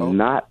 I am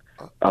not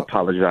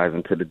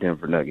apologizing to the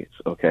Denver Nuggets,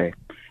 okay?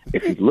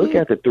 If you look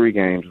at the 3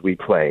 games we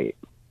played,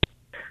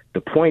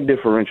 the point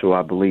differential,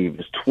 I believe,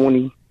 is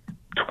 20,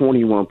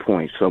 21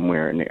 points,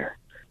 somewhere in there.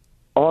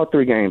 All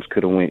 3 games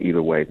could have went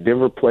either way.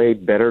 Denver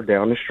played better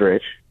down the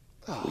stretch.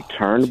 We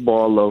turned the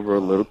ball over a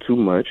little too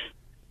much.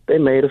 They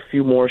made a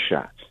few more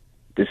shots.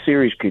 The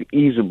series could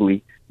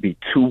easily be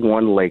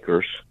 2-1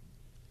 Lakers.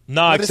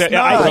 No, I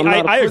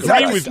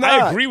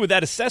agree with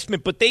that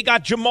assessment, but they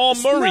got Jamal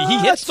Murray. He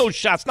hits those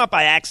shots, not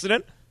by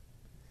accident.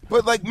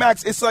 But, like,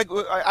 Max, it's like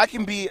I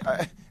can be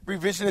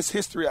revisionist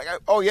history. Like,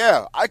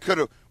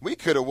 we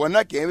could have won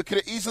that game. It could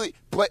have easily,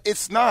 but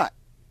it's not.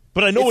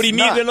 But I know what he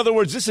means. In other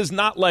words, this is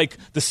not like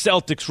the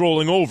Celtics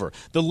rolling over.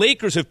 The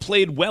Lakers have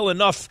played well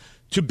enough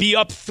to be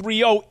up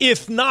 3-0,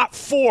 if not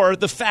for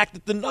the fact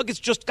that the Nuggets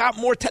just got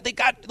more. They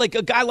got like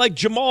a guy like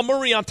Jamal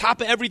Murray on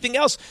top of everything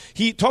else.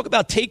 He talk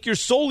about take your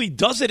soul. He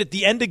does it at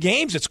the end of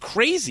games. It's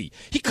crazy.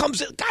 He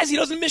comes, guys. He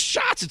doesn't miss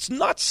shots. It's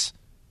nuts.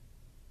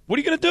 What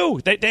are you going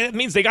to do? That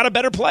means they got a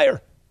better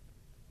player.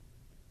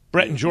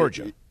 Brett in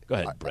Georgia. Go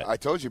ahead, Brett. I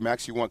told you,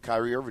 Max. You want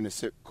Kyrie Irving to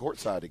sit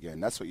courtside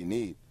again. That's what you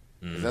need.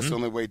 That's the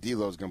only way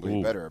D'Lo's going to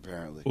be better,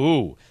 apparently.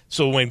 Ooh.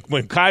 So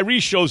when Kyrie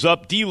shows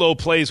up, D'Lo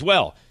plays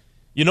well.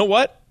 You know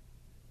what?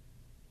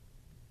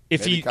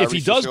 If he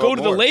does go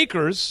to the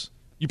Lakers,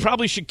 you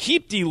probably should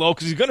keep D'Lo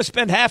because he's going to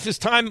spend half his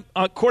time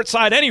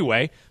courtside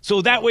anyway.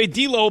 So that way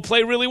D'Lo will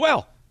play really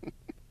well.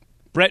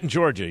 Brett in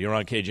Georgia, you're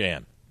on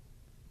KJM.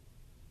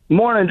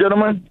 Morning,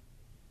 gentlemen.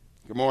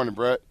 Good morning,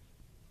 Brett.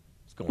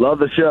 Love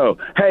the show.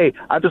 Hey,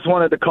 I just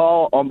wanted to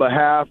call on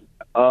behalf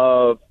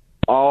of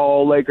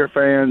all Laker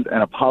fans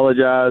and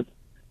apologize.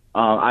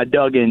 I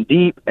dug in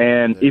deep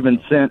and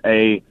even sent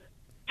a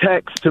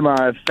text to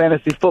my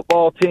fantasy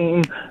football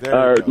team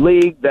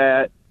league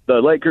that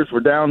the Lakers were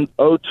down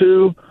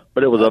 0-2,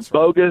 but it was a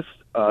bogus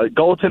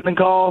goaltending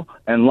call,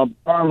 and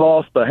LeBron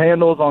lost the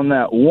handles on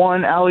that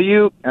one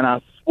alley-oop, and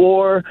I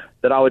swore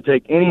that I would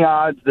take any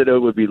odds that it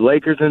would be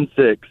Lakers in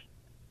 6,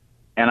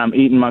 and I'm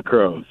eating my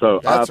crow. So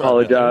I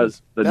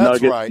apologize. The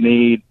Nuggets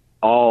need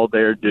all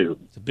their due.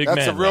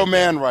 That's a real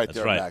man right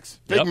there, Max.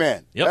 Big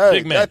man. Yep, hey,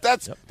 big man.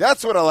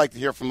 That's what I like to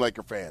hear from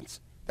Laker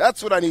fans.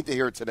 That's what I need to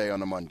hear today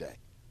on a Monday.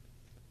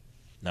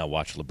 Now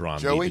watch LeBron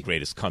Joey? lead the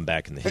greatest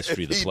comeback in the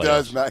history of the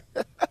playoffs. He does, Max.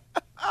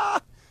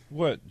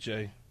 What,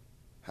 Jay?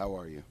 How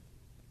are you?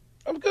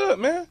 I'm good,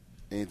 man.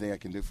 Anything I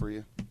can do for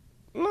you?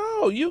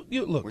 No, you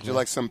look. Would you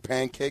like some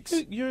pancakes?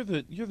 You're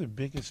the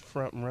biggest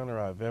front runner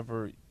I've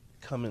ever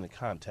come into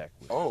contact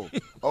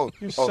with.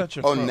 You're such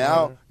a front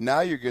runner. Now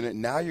you're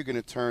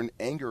gonna turn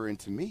anger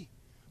into me.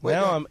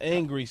 I'm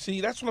angry.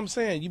 See, that's what I'm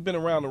saying. You've been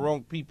around the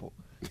wrong people.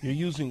 You're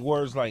using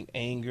words like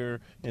anger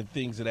and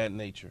things of that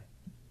nature.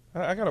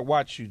 I gotta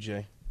watch you,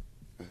 Jay.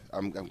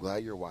 I'm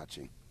glad you're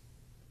watching.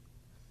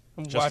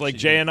 Just like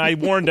Jay and I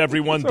warned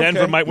everyone,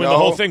 Denver might win the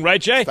whole thing, right,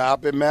 Jay?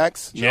 Stop it,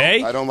 Max. Jay,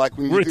 no, I don't like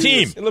when you we're do a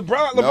team. This. And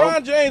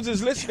LeBron James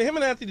is listening. Him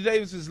and Anthony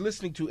Davis is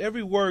listening to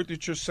every word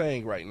that you're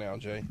saying right now,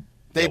 Jay.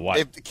 They've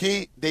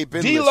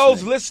been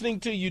D'Lo's listening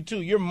to you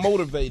too. You're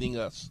motivating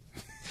us.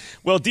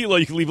 Well, D'Lo,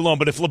 you can leave alone,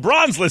 but if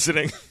LeBron's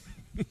listening,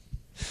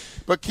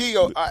 but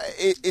Keo,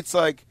 it's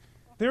like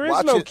there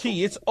is no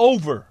key. It's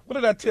over. What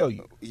did I tell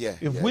you? Yeah.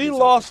 If we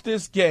lost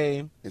this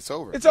game, it's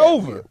over. It's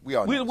over. We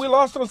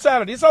lost on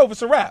Saturday. It's over.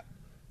 It's a wrap.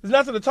 There's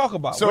nothing to talk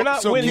about. We're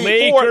not winning.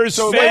 Lakers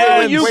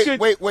fans.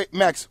 Wait,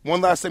 Max. One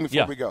last thing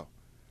before we go.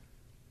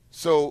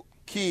 So,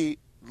 Key,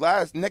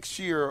 next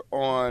year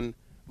on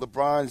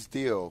LeBron's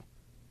deal,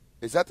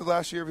 is that the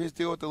last year of his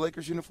deal with the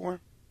Lakers uniform?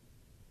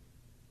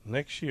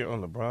 Next year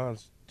on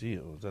LeBron's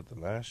deal, is that the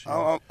last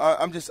year?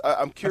 I'm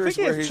curious.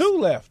 I think he has 2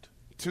 left.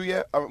 2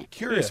 yet? I'm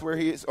curious where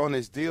he is on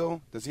his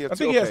deal. Does he have 2? I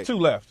think he has 2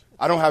 left.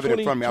 I don't have it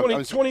in front of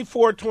me.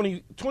 24,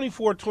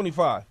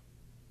 25.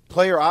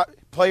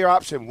 Player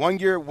option, 1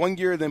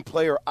 year, then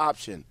player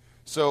option.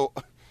 So,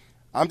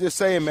 I'm just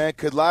saying, man,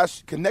 could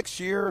next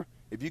year,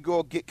 if you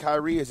go get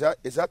Kyrie, is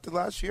that the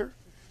last year?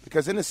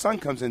 Because then his son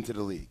comes into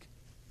the league.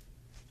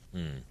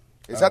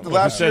 Is that the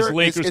last year? Says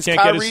Lakers is can't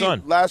Kyrie get his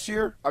son last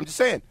year? I'm just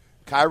saying,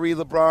 Kyrie,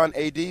 LeBron,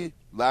 AD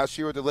last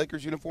year with the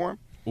Lakers uniform.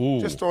 Ooh,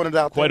 just throwing it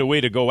out there. Quite a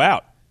way to go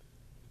out.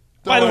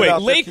 By the way,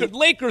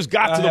 Lakers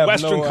got to the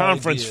Western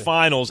Conference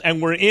Finals,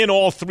 and we're in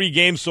all 3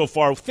 games so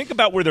far. Think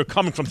about where they're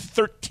coming from,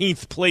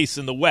 13th place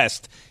in the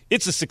West.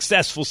 It's a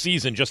successful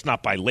season, just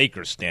not by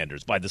Lakers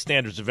standards, by the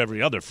standards of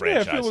every other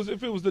franchise. Yeah,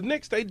 if it was the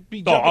Knicks, they'd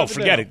be jumping up and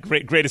forget down.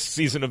 it. Greatest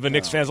season of the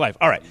Knicks fans' life.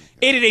 All right,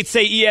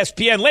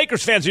 888-SAY-ESPN.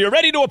 Lakers fans, are you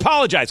ready to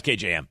apologize,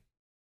 KJM?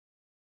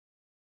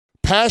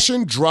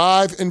 Passion,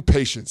 drive, and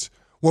patience.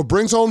 What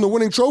brings home the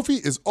winning trophy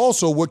is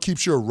also what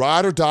keeps your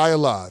ride or die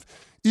alive.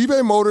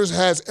 eBay Motors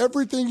has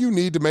everything you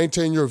need to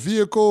maintain your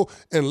vehicle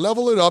and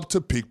level it up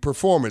to peak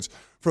performance.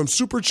 From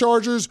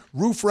superchargers,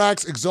 roof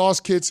racks,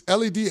 exhaust kits,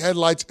 LED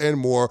headlights, and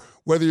more,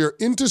 whether you're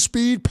into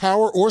speed,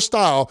 power, or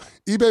style,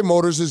 eBay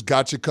Motors has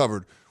got you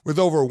covered. With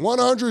over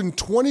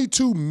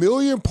 122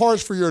 million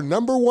parts for your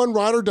number one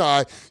ride or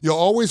die, you'll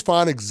always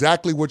find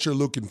exactly what you're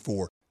looking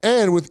for.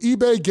 And with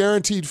eBay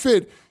Guaranteed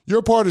Fit,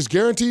 your part is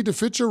guaranteed to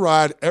fit your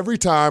ride every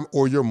time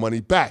or your money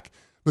back.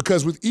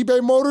 Because with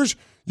eBay Motors,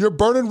 you're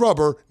burning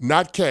rubber,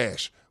 not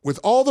cash. With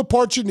all the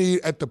parts you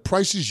need at the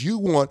prices you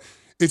want,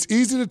 it's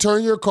easy to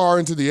turn your car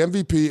into the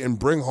MVP and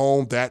bring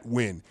home that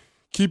win.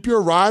 Keep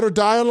your ride or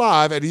die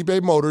alive at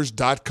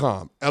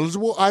ebaymotors.com.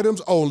 Eligible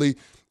items only.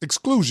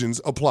 Exclusions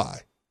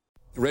apply.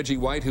 Reggie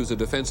White, who's a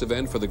defensive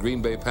end for the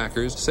Green Bay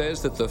Packers,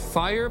 says that the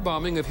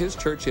firebombing of his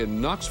church in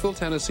Knoxville,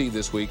 Tennessee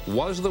this week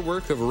was the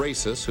work of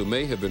racists who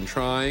may have been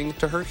trying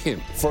to hurt him.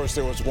 First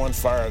there was one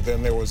fire,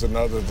 then there was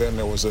another, then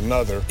there was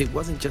another. It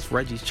wasn't just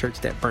Reggie's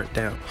church that burnt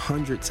down.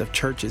 Hundreds of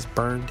churches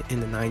burned in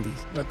the 90s.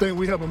 I think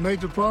we have a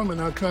major problem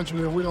in our country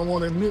that we don't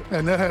want to admit,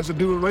 and that has to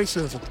do with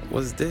racism.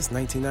 Was this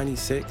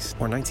 1996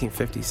 or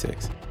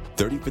 1956?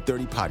 30 for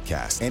 30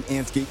 podcast and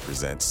Anscape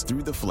presents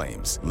Through the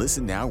Flames.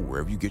 Listen now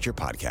wherever you get your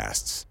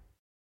podcasts.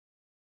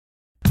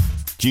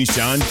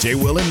 Keyshawn, J.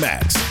 Will, and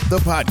Max, the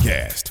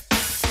podcast.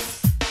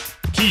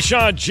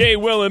 Keyshawn, J.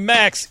 Will, and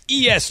Max,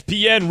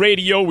 ESPN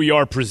Radio. We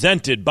are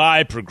presented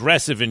by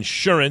Progressive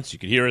Insurance. You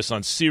can hear us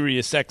on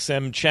Sirius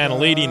XM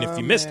Channel 80. And if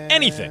you missed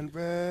anything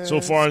so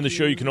far in the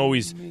show, you can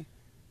always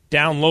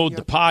download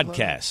the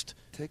podcast.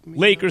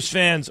 Lakers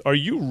fans, are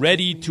you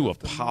ready to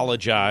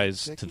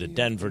apologize to the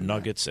Denver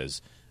Nuggets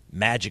as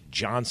Magic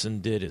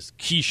Johnson did, as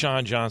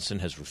Keyshawn Johnson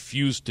has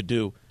refused to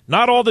do?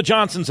 Not all the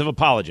Johnsons have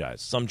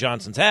apologized. Some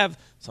Johnsons have,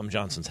 some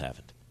Johnsons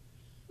haven't.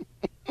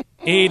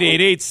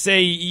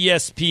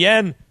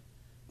 888-SAY-ESPN.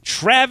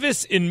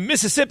 Travis in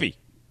Mississippi.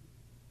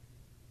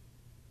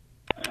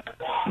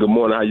 Good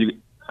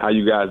morning. How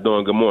you guys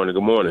doing? Good morning.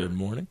 Good morning. Good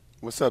morning.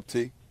 What's up,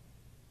 T?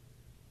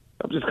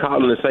 I'm just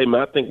calling to say,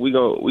 man, I think we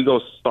gonna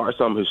start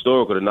something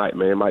historical tonight,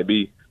 man. It might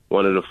be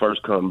one of the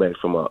first comebacks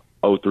from a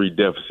 0-3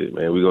 deficit,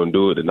 man. We're gonna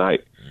do it tonight.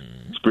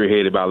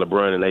 Spearheaded by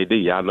LeBron and AD.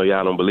 Y'all know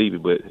y'all don't believe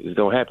it, but it's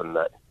gonna happen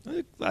tonight.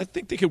 I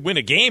think they could win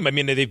a game. I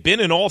mean, they've been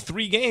in all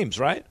three games,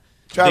 right?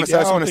 Travis,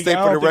 I just want to state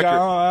for the record.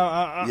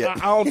 I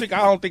don't think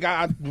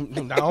I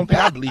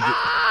believe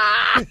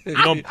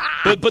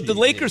it. But the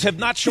Lakers have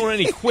not shown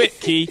any quit,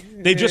 Key.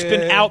 They've just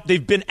been out.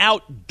 They've been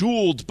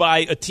out-dueled by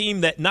a team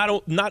that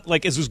not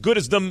like is as good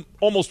as them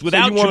almost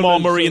without Jamal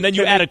Murray, and then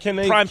you add a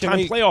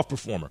primetime playoff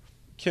performer.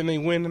 Can they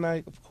win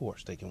tonight? Of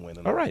course they can win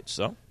tonight. All right,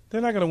 so. They're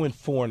not going to win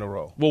 4 in a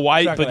row. Well,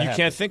 why? But you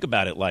can't think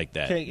about it like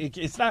that.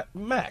 It's not,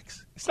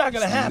 Max. It's not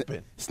going to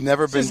happen. It's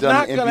never been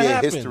done in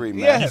NBA history,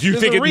 Max. Yes, you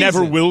think it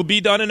never will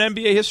be done in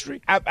NBA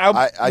history? I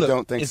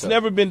don't think so. It's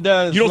never been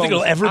done. You don't think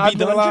it'll ever be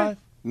done, Jay?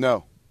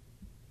 No.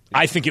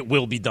 I think it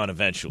will be done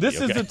eventually. This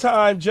is the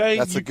time, Jay.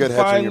 That's a good hedge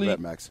on your bet,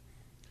 Max.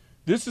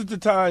 This is the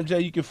time,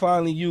 Jay, you can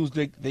finally use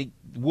they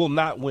will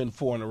not win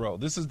 4 in a row.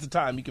 This is the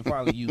time you can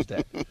finally use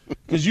that.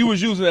 Because you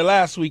was using it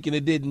last week and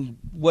it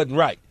wasn't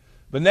right.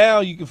 But now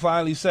you can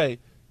finally say,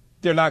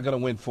 they're not going to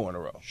win 4 in a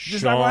row. It's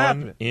just not going to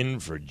happen. In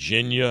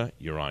Virginia,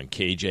 you're on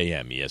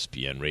KJM,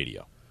 ESPN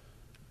Radio.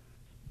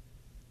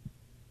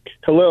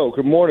 Hello.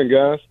 Good morning,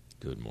 guys.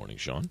 Good morning,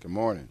 Sean. Good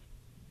morning.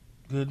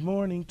 Good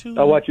morning, too.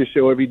 I watch your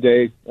show every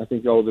day. I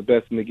think y'all are the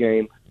best in the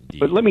game. Indeed.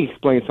 But let me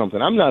explain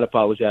something. I'm not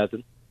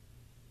apologizing.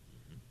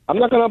 I'm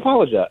not going to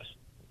apologize.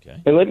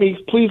 Okay. And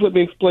please let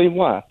me explain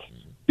why.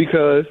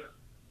 Because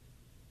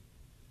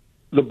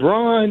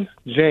LeBron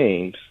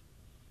James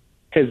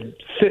has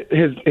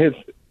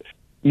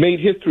made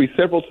history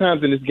several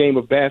times in this game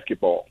of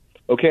basketball,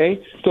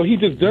 okay? So he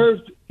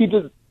deserves –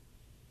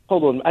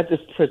 hold on. I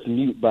just pressed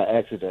mute by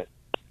accident.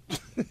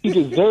 He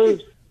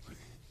deserves –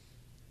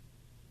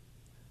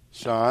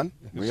 Sean,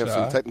 we have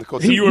some technical –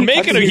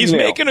 He's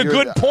making a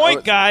good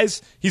point,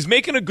 guys. He's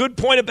making a good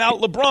point about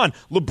LeBron.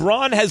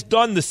 LeBron has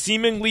done the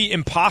seemingly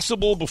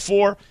impossible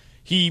before.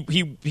 He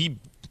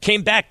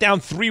came back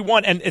down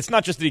 3-1, and it's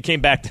not just that he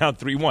came back down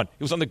 3-1.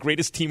 He was on the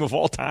greatest team of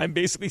all time,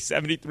 basically,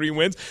 73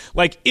 wins.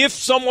 Like, if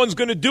someone's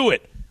going to do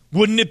it,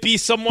 wouldn't it be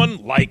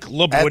someone like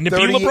LeBron? Wouldn't it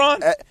be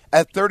LeBron?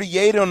 At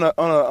 38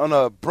 on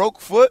a broke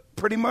foot,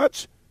 pretty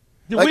much?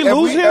 Did we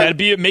lose him?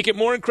 That'd make it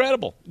more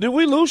incredible. Did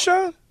we lose,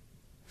 Sean?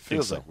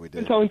 Feels like we did.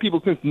 I've been telling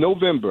people since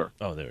November,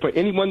 for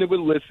anyone that would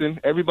listen,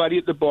 everybody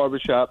at the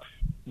barbershop,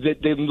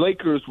 that the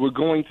Lakers were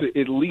going to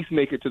at least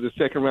make it to the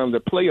second round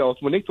of the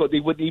playoffs when they thought they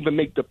wouldn't even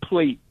make the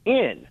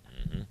play-in.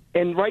 Mm-hmm.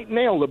 And right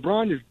now,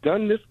 LeBron has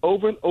done this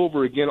over and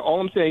over again.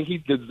 All I'm saying, he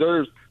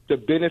deserves the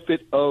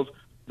benefit of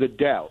the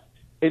doubt.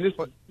 And it's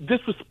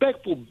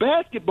disrespectful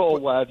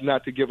basketball-wise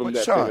not to give him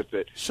that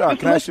benefit. Sean,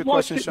 can I ask you a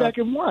question, Sean? Back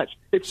and watch.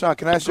 Sean,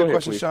 can I ask you a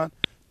question, Sean?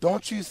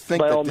 Don't you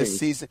think that this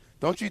season –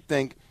 don't you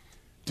think –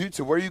 due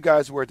to where you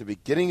guys were at the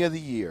beginning of the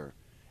year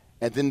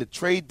and then the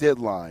trade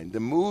deadline,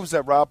 the moves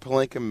that Rob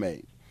Pelinka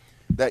made,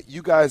 that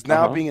you guys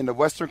now being in the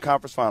Western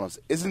Conference Finals,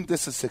 isn't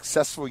this a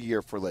successful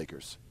year for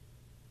Lakers?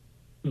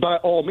 By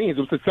all means,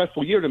 it was a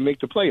successful year to make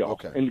the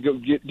playoffs and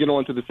get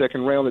on to the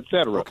second round, et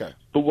cetera. Okay.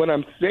 But what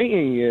I'm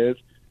saying is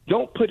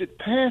don't put it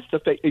past the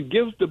fact. It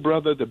gives the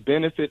brother the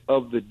benefit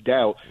of the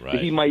doubt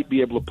that he might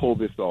be able to pull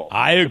this off.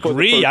 I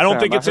agree. I don't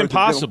think it's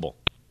impossible.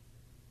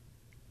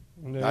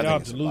 Y'all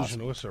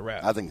delusional. It's a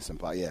wrap. I think it's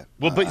impossible, yeah.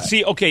 Well, but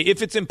see, okay,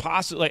 if it's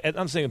impossible, like,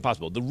 I'm saying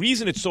impossible. The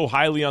reason it's so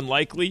highly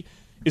unlikely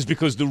is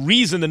because the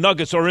reason the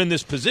Nuggets are in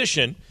this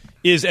position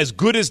is, as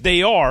good as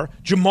they are,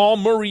 Jamal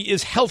Murray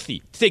is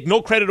healthy. Take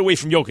no credit away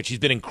from Jokic. He's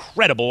been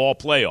incredible all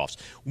playoffs.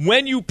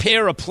 When you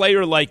pair a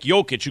player like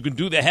Jokic who can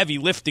do the heavy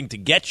lifting to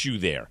get you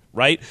there,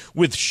 right,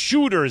 with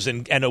shooters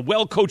and a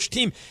well-coached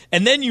team,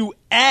 and then you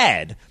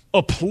add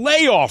a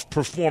playoff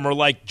performer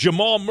like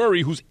Jamal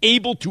Murray who's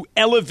able to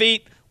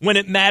elevate when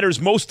it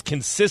matters most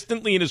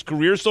consistently in his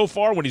career so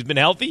far when he's been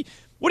healthy,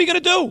 what are you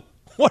going to do?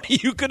 What are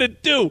you going to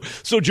do?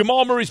 So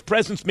Jamal Murray's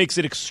presence makes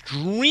it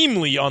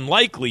extremely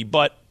unlikely,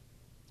 but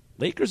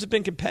Lakers have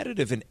been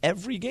competitive in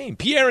every game.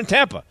 Pierre in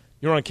Tampa,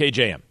 you're on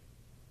KJM.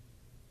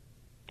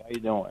 How you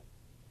doing?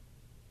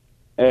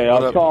 Hey, I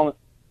was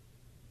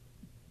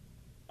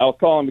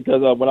calling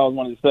because what I was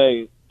wanting to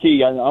say,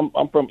 Key,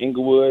 I'm from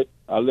Inglewood.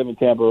 I live in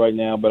Tampa right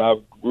now, but I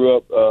grew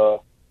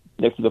up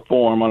next to the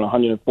Forum on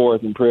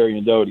 104th and Prairie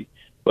and Doty.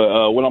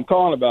 But what I'm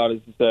calling about is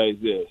to say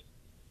this.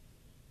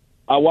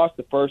 I watched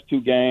the first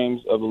 2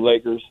 games of the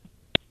Lakers,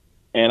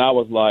 and I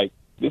was like,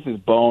 this is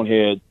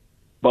bonehead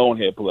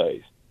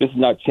plays. This is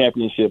not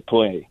championship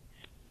play.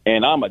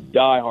 And I'm a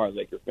diehard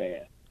Laker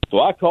fan. So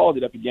I called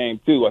it after game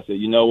 2. I said,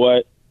 you know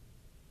what?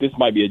 This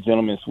might be a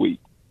gentleman's sweep.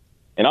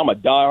 And I'm a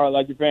diehard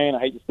Laker fan. I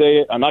hate to say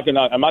it. I'm not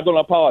gonna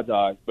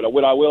apologize. But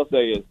what I will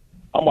say is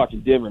I'm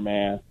watching Denver,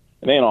 man,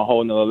 and they ain't on a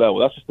whole nother level.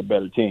 That's just a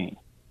better team.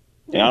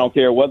 And I don't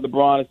care what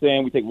LeBron is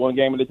saying. We take one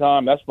game at a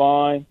time. That's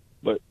fine.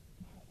 But,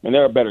 man,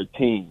 they're a better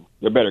team.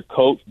 They're a better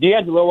coach.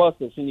 D'Angelo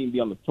Russell shouldn't even be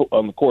on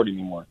the court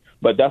anymore.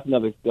 But that's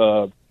another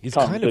he's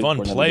kind of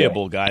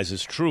unplayable, guys.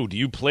 It's true. Do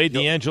you play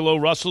D'Angelo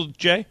Russell,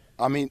 Jay?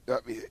 I mean,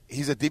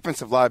 he's a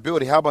defensive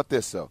liability. How about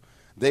this, though?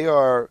 They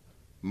are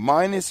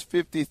minus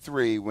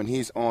 53 when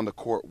he's on the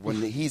court.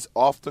 When he's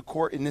off the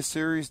court in this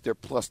series, they're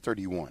plus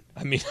 31.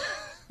 I mean,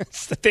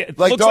 it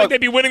looks like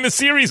they'd be winning the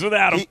series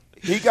without him.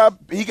 He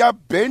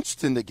got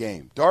benched in the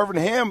game. Darvin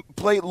Ham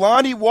played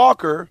Lonnie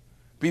Walker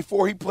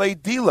before he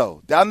played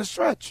D'Lo down the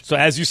stretch. So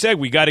as you said,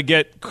 we got to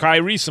get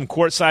Kyrie some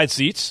courtside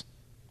seats,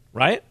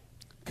 right?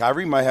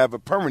 Kyrie might have a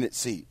permanent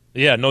seat.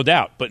 Yeah, no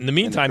doubt. But in the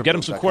meantime, get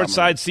him some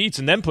courtside seats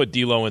and then put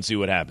D'Lo and see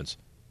what happens.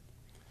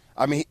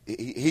 I mean,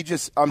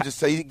 I'm just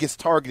saying he gets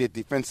targeted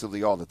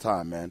defensively all the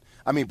time, man.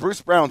 I mean,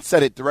 Bruce Brown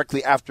said it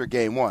directly after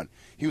game 1.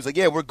 He was like,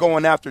 yeah, we're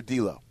going after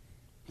D'Lo.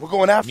 We're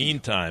going after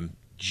Meantime,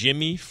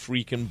 Jimmy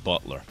freaking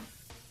Butler.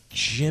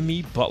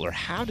 Jimmy Butler.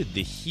 How did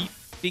the Heat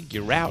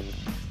figure out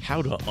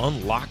how to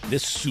unlock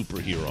this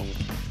superhero?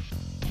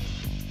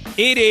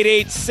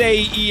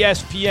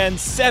 888-SAY-ESPN,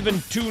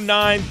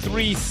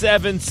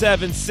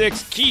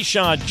 729-3776.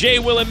 Keyshawn, J.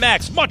 Will, and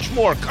Max. Much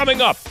more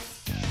coming up.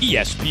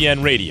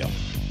 ESPN Radio.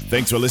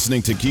 Thanks for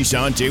listening to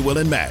Keyshawn, J. Will,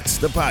 and Max,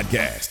 the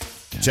podcast.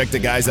 Check the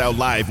guys out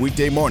live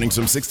weekday mornings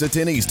from 6 to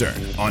 10 Eastern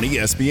on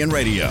ESPN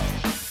Radio.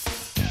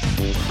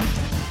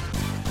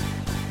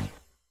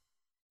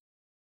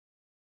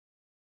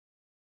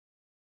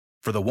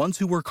 For the ones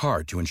who work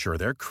hard to ensure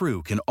their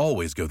crew can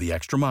always go the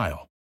extra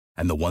mile,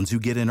 and the ones who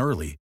get in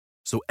early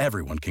so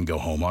everyone can go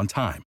home on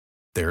time,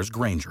 there's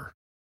Grainger,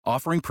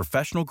 offering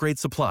professional-grade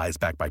supplies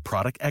backed by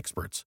product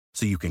experts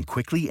so you can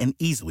quickly and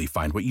easily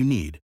find what you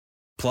need.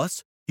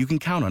 Plus, you can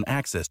count on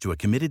access to a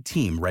committed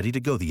team ready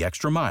to go the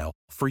extra mile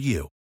for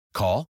you.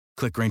 Call,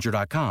 click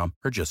Grainger.com,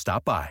 or just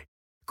stop by.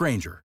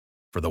 Grainger,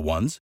 for the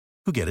ones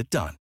who get it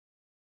done.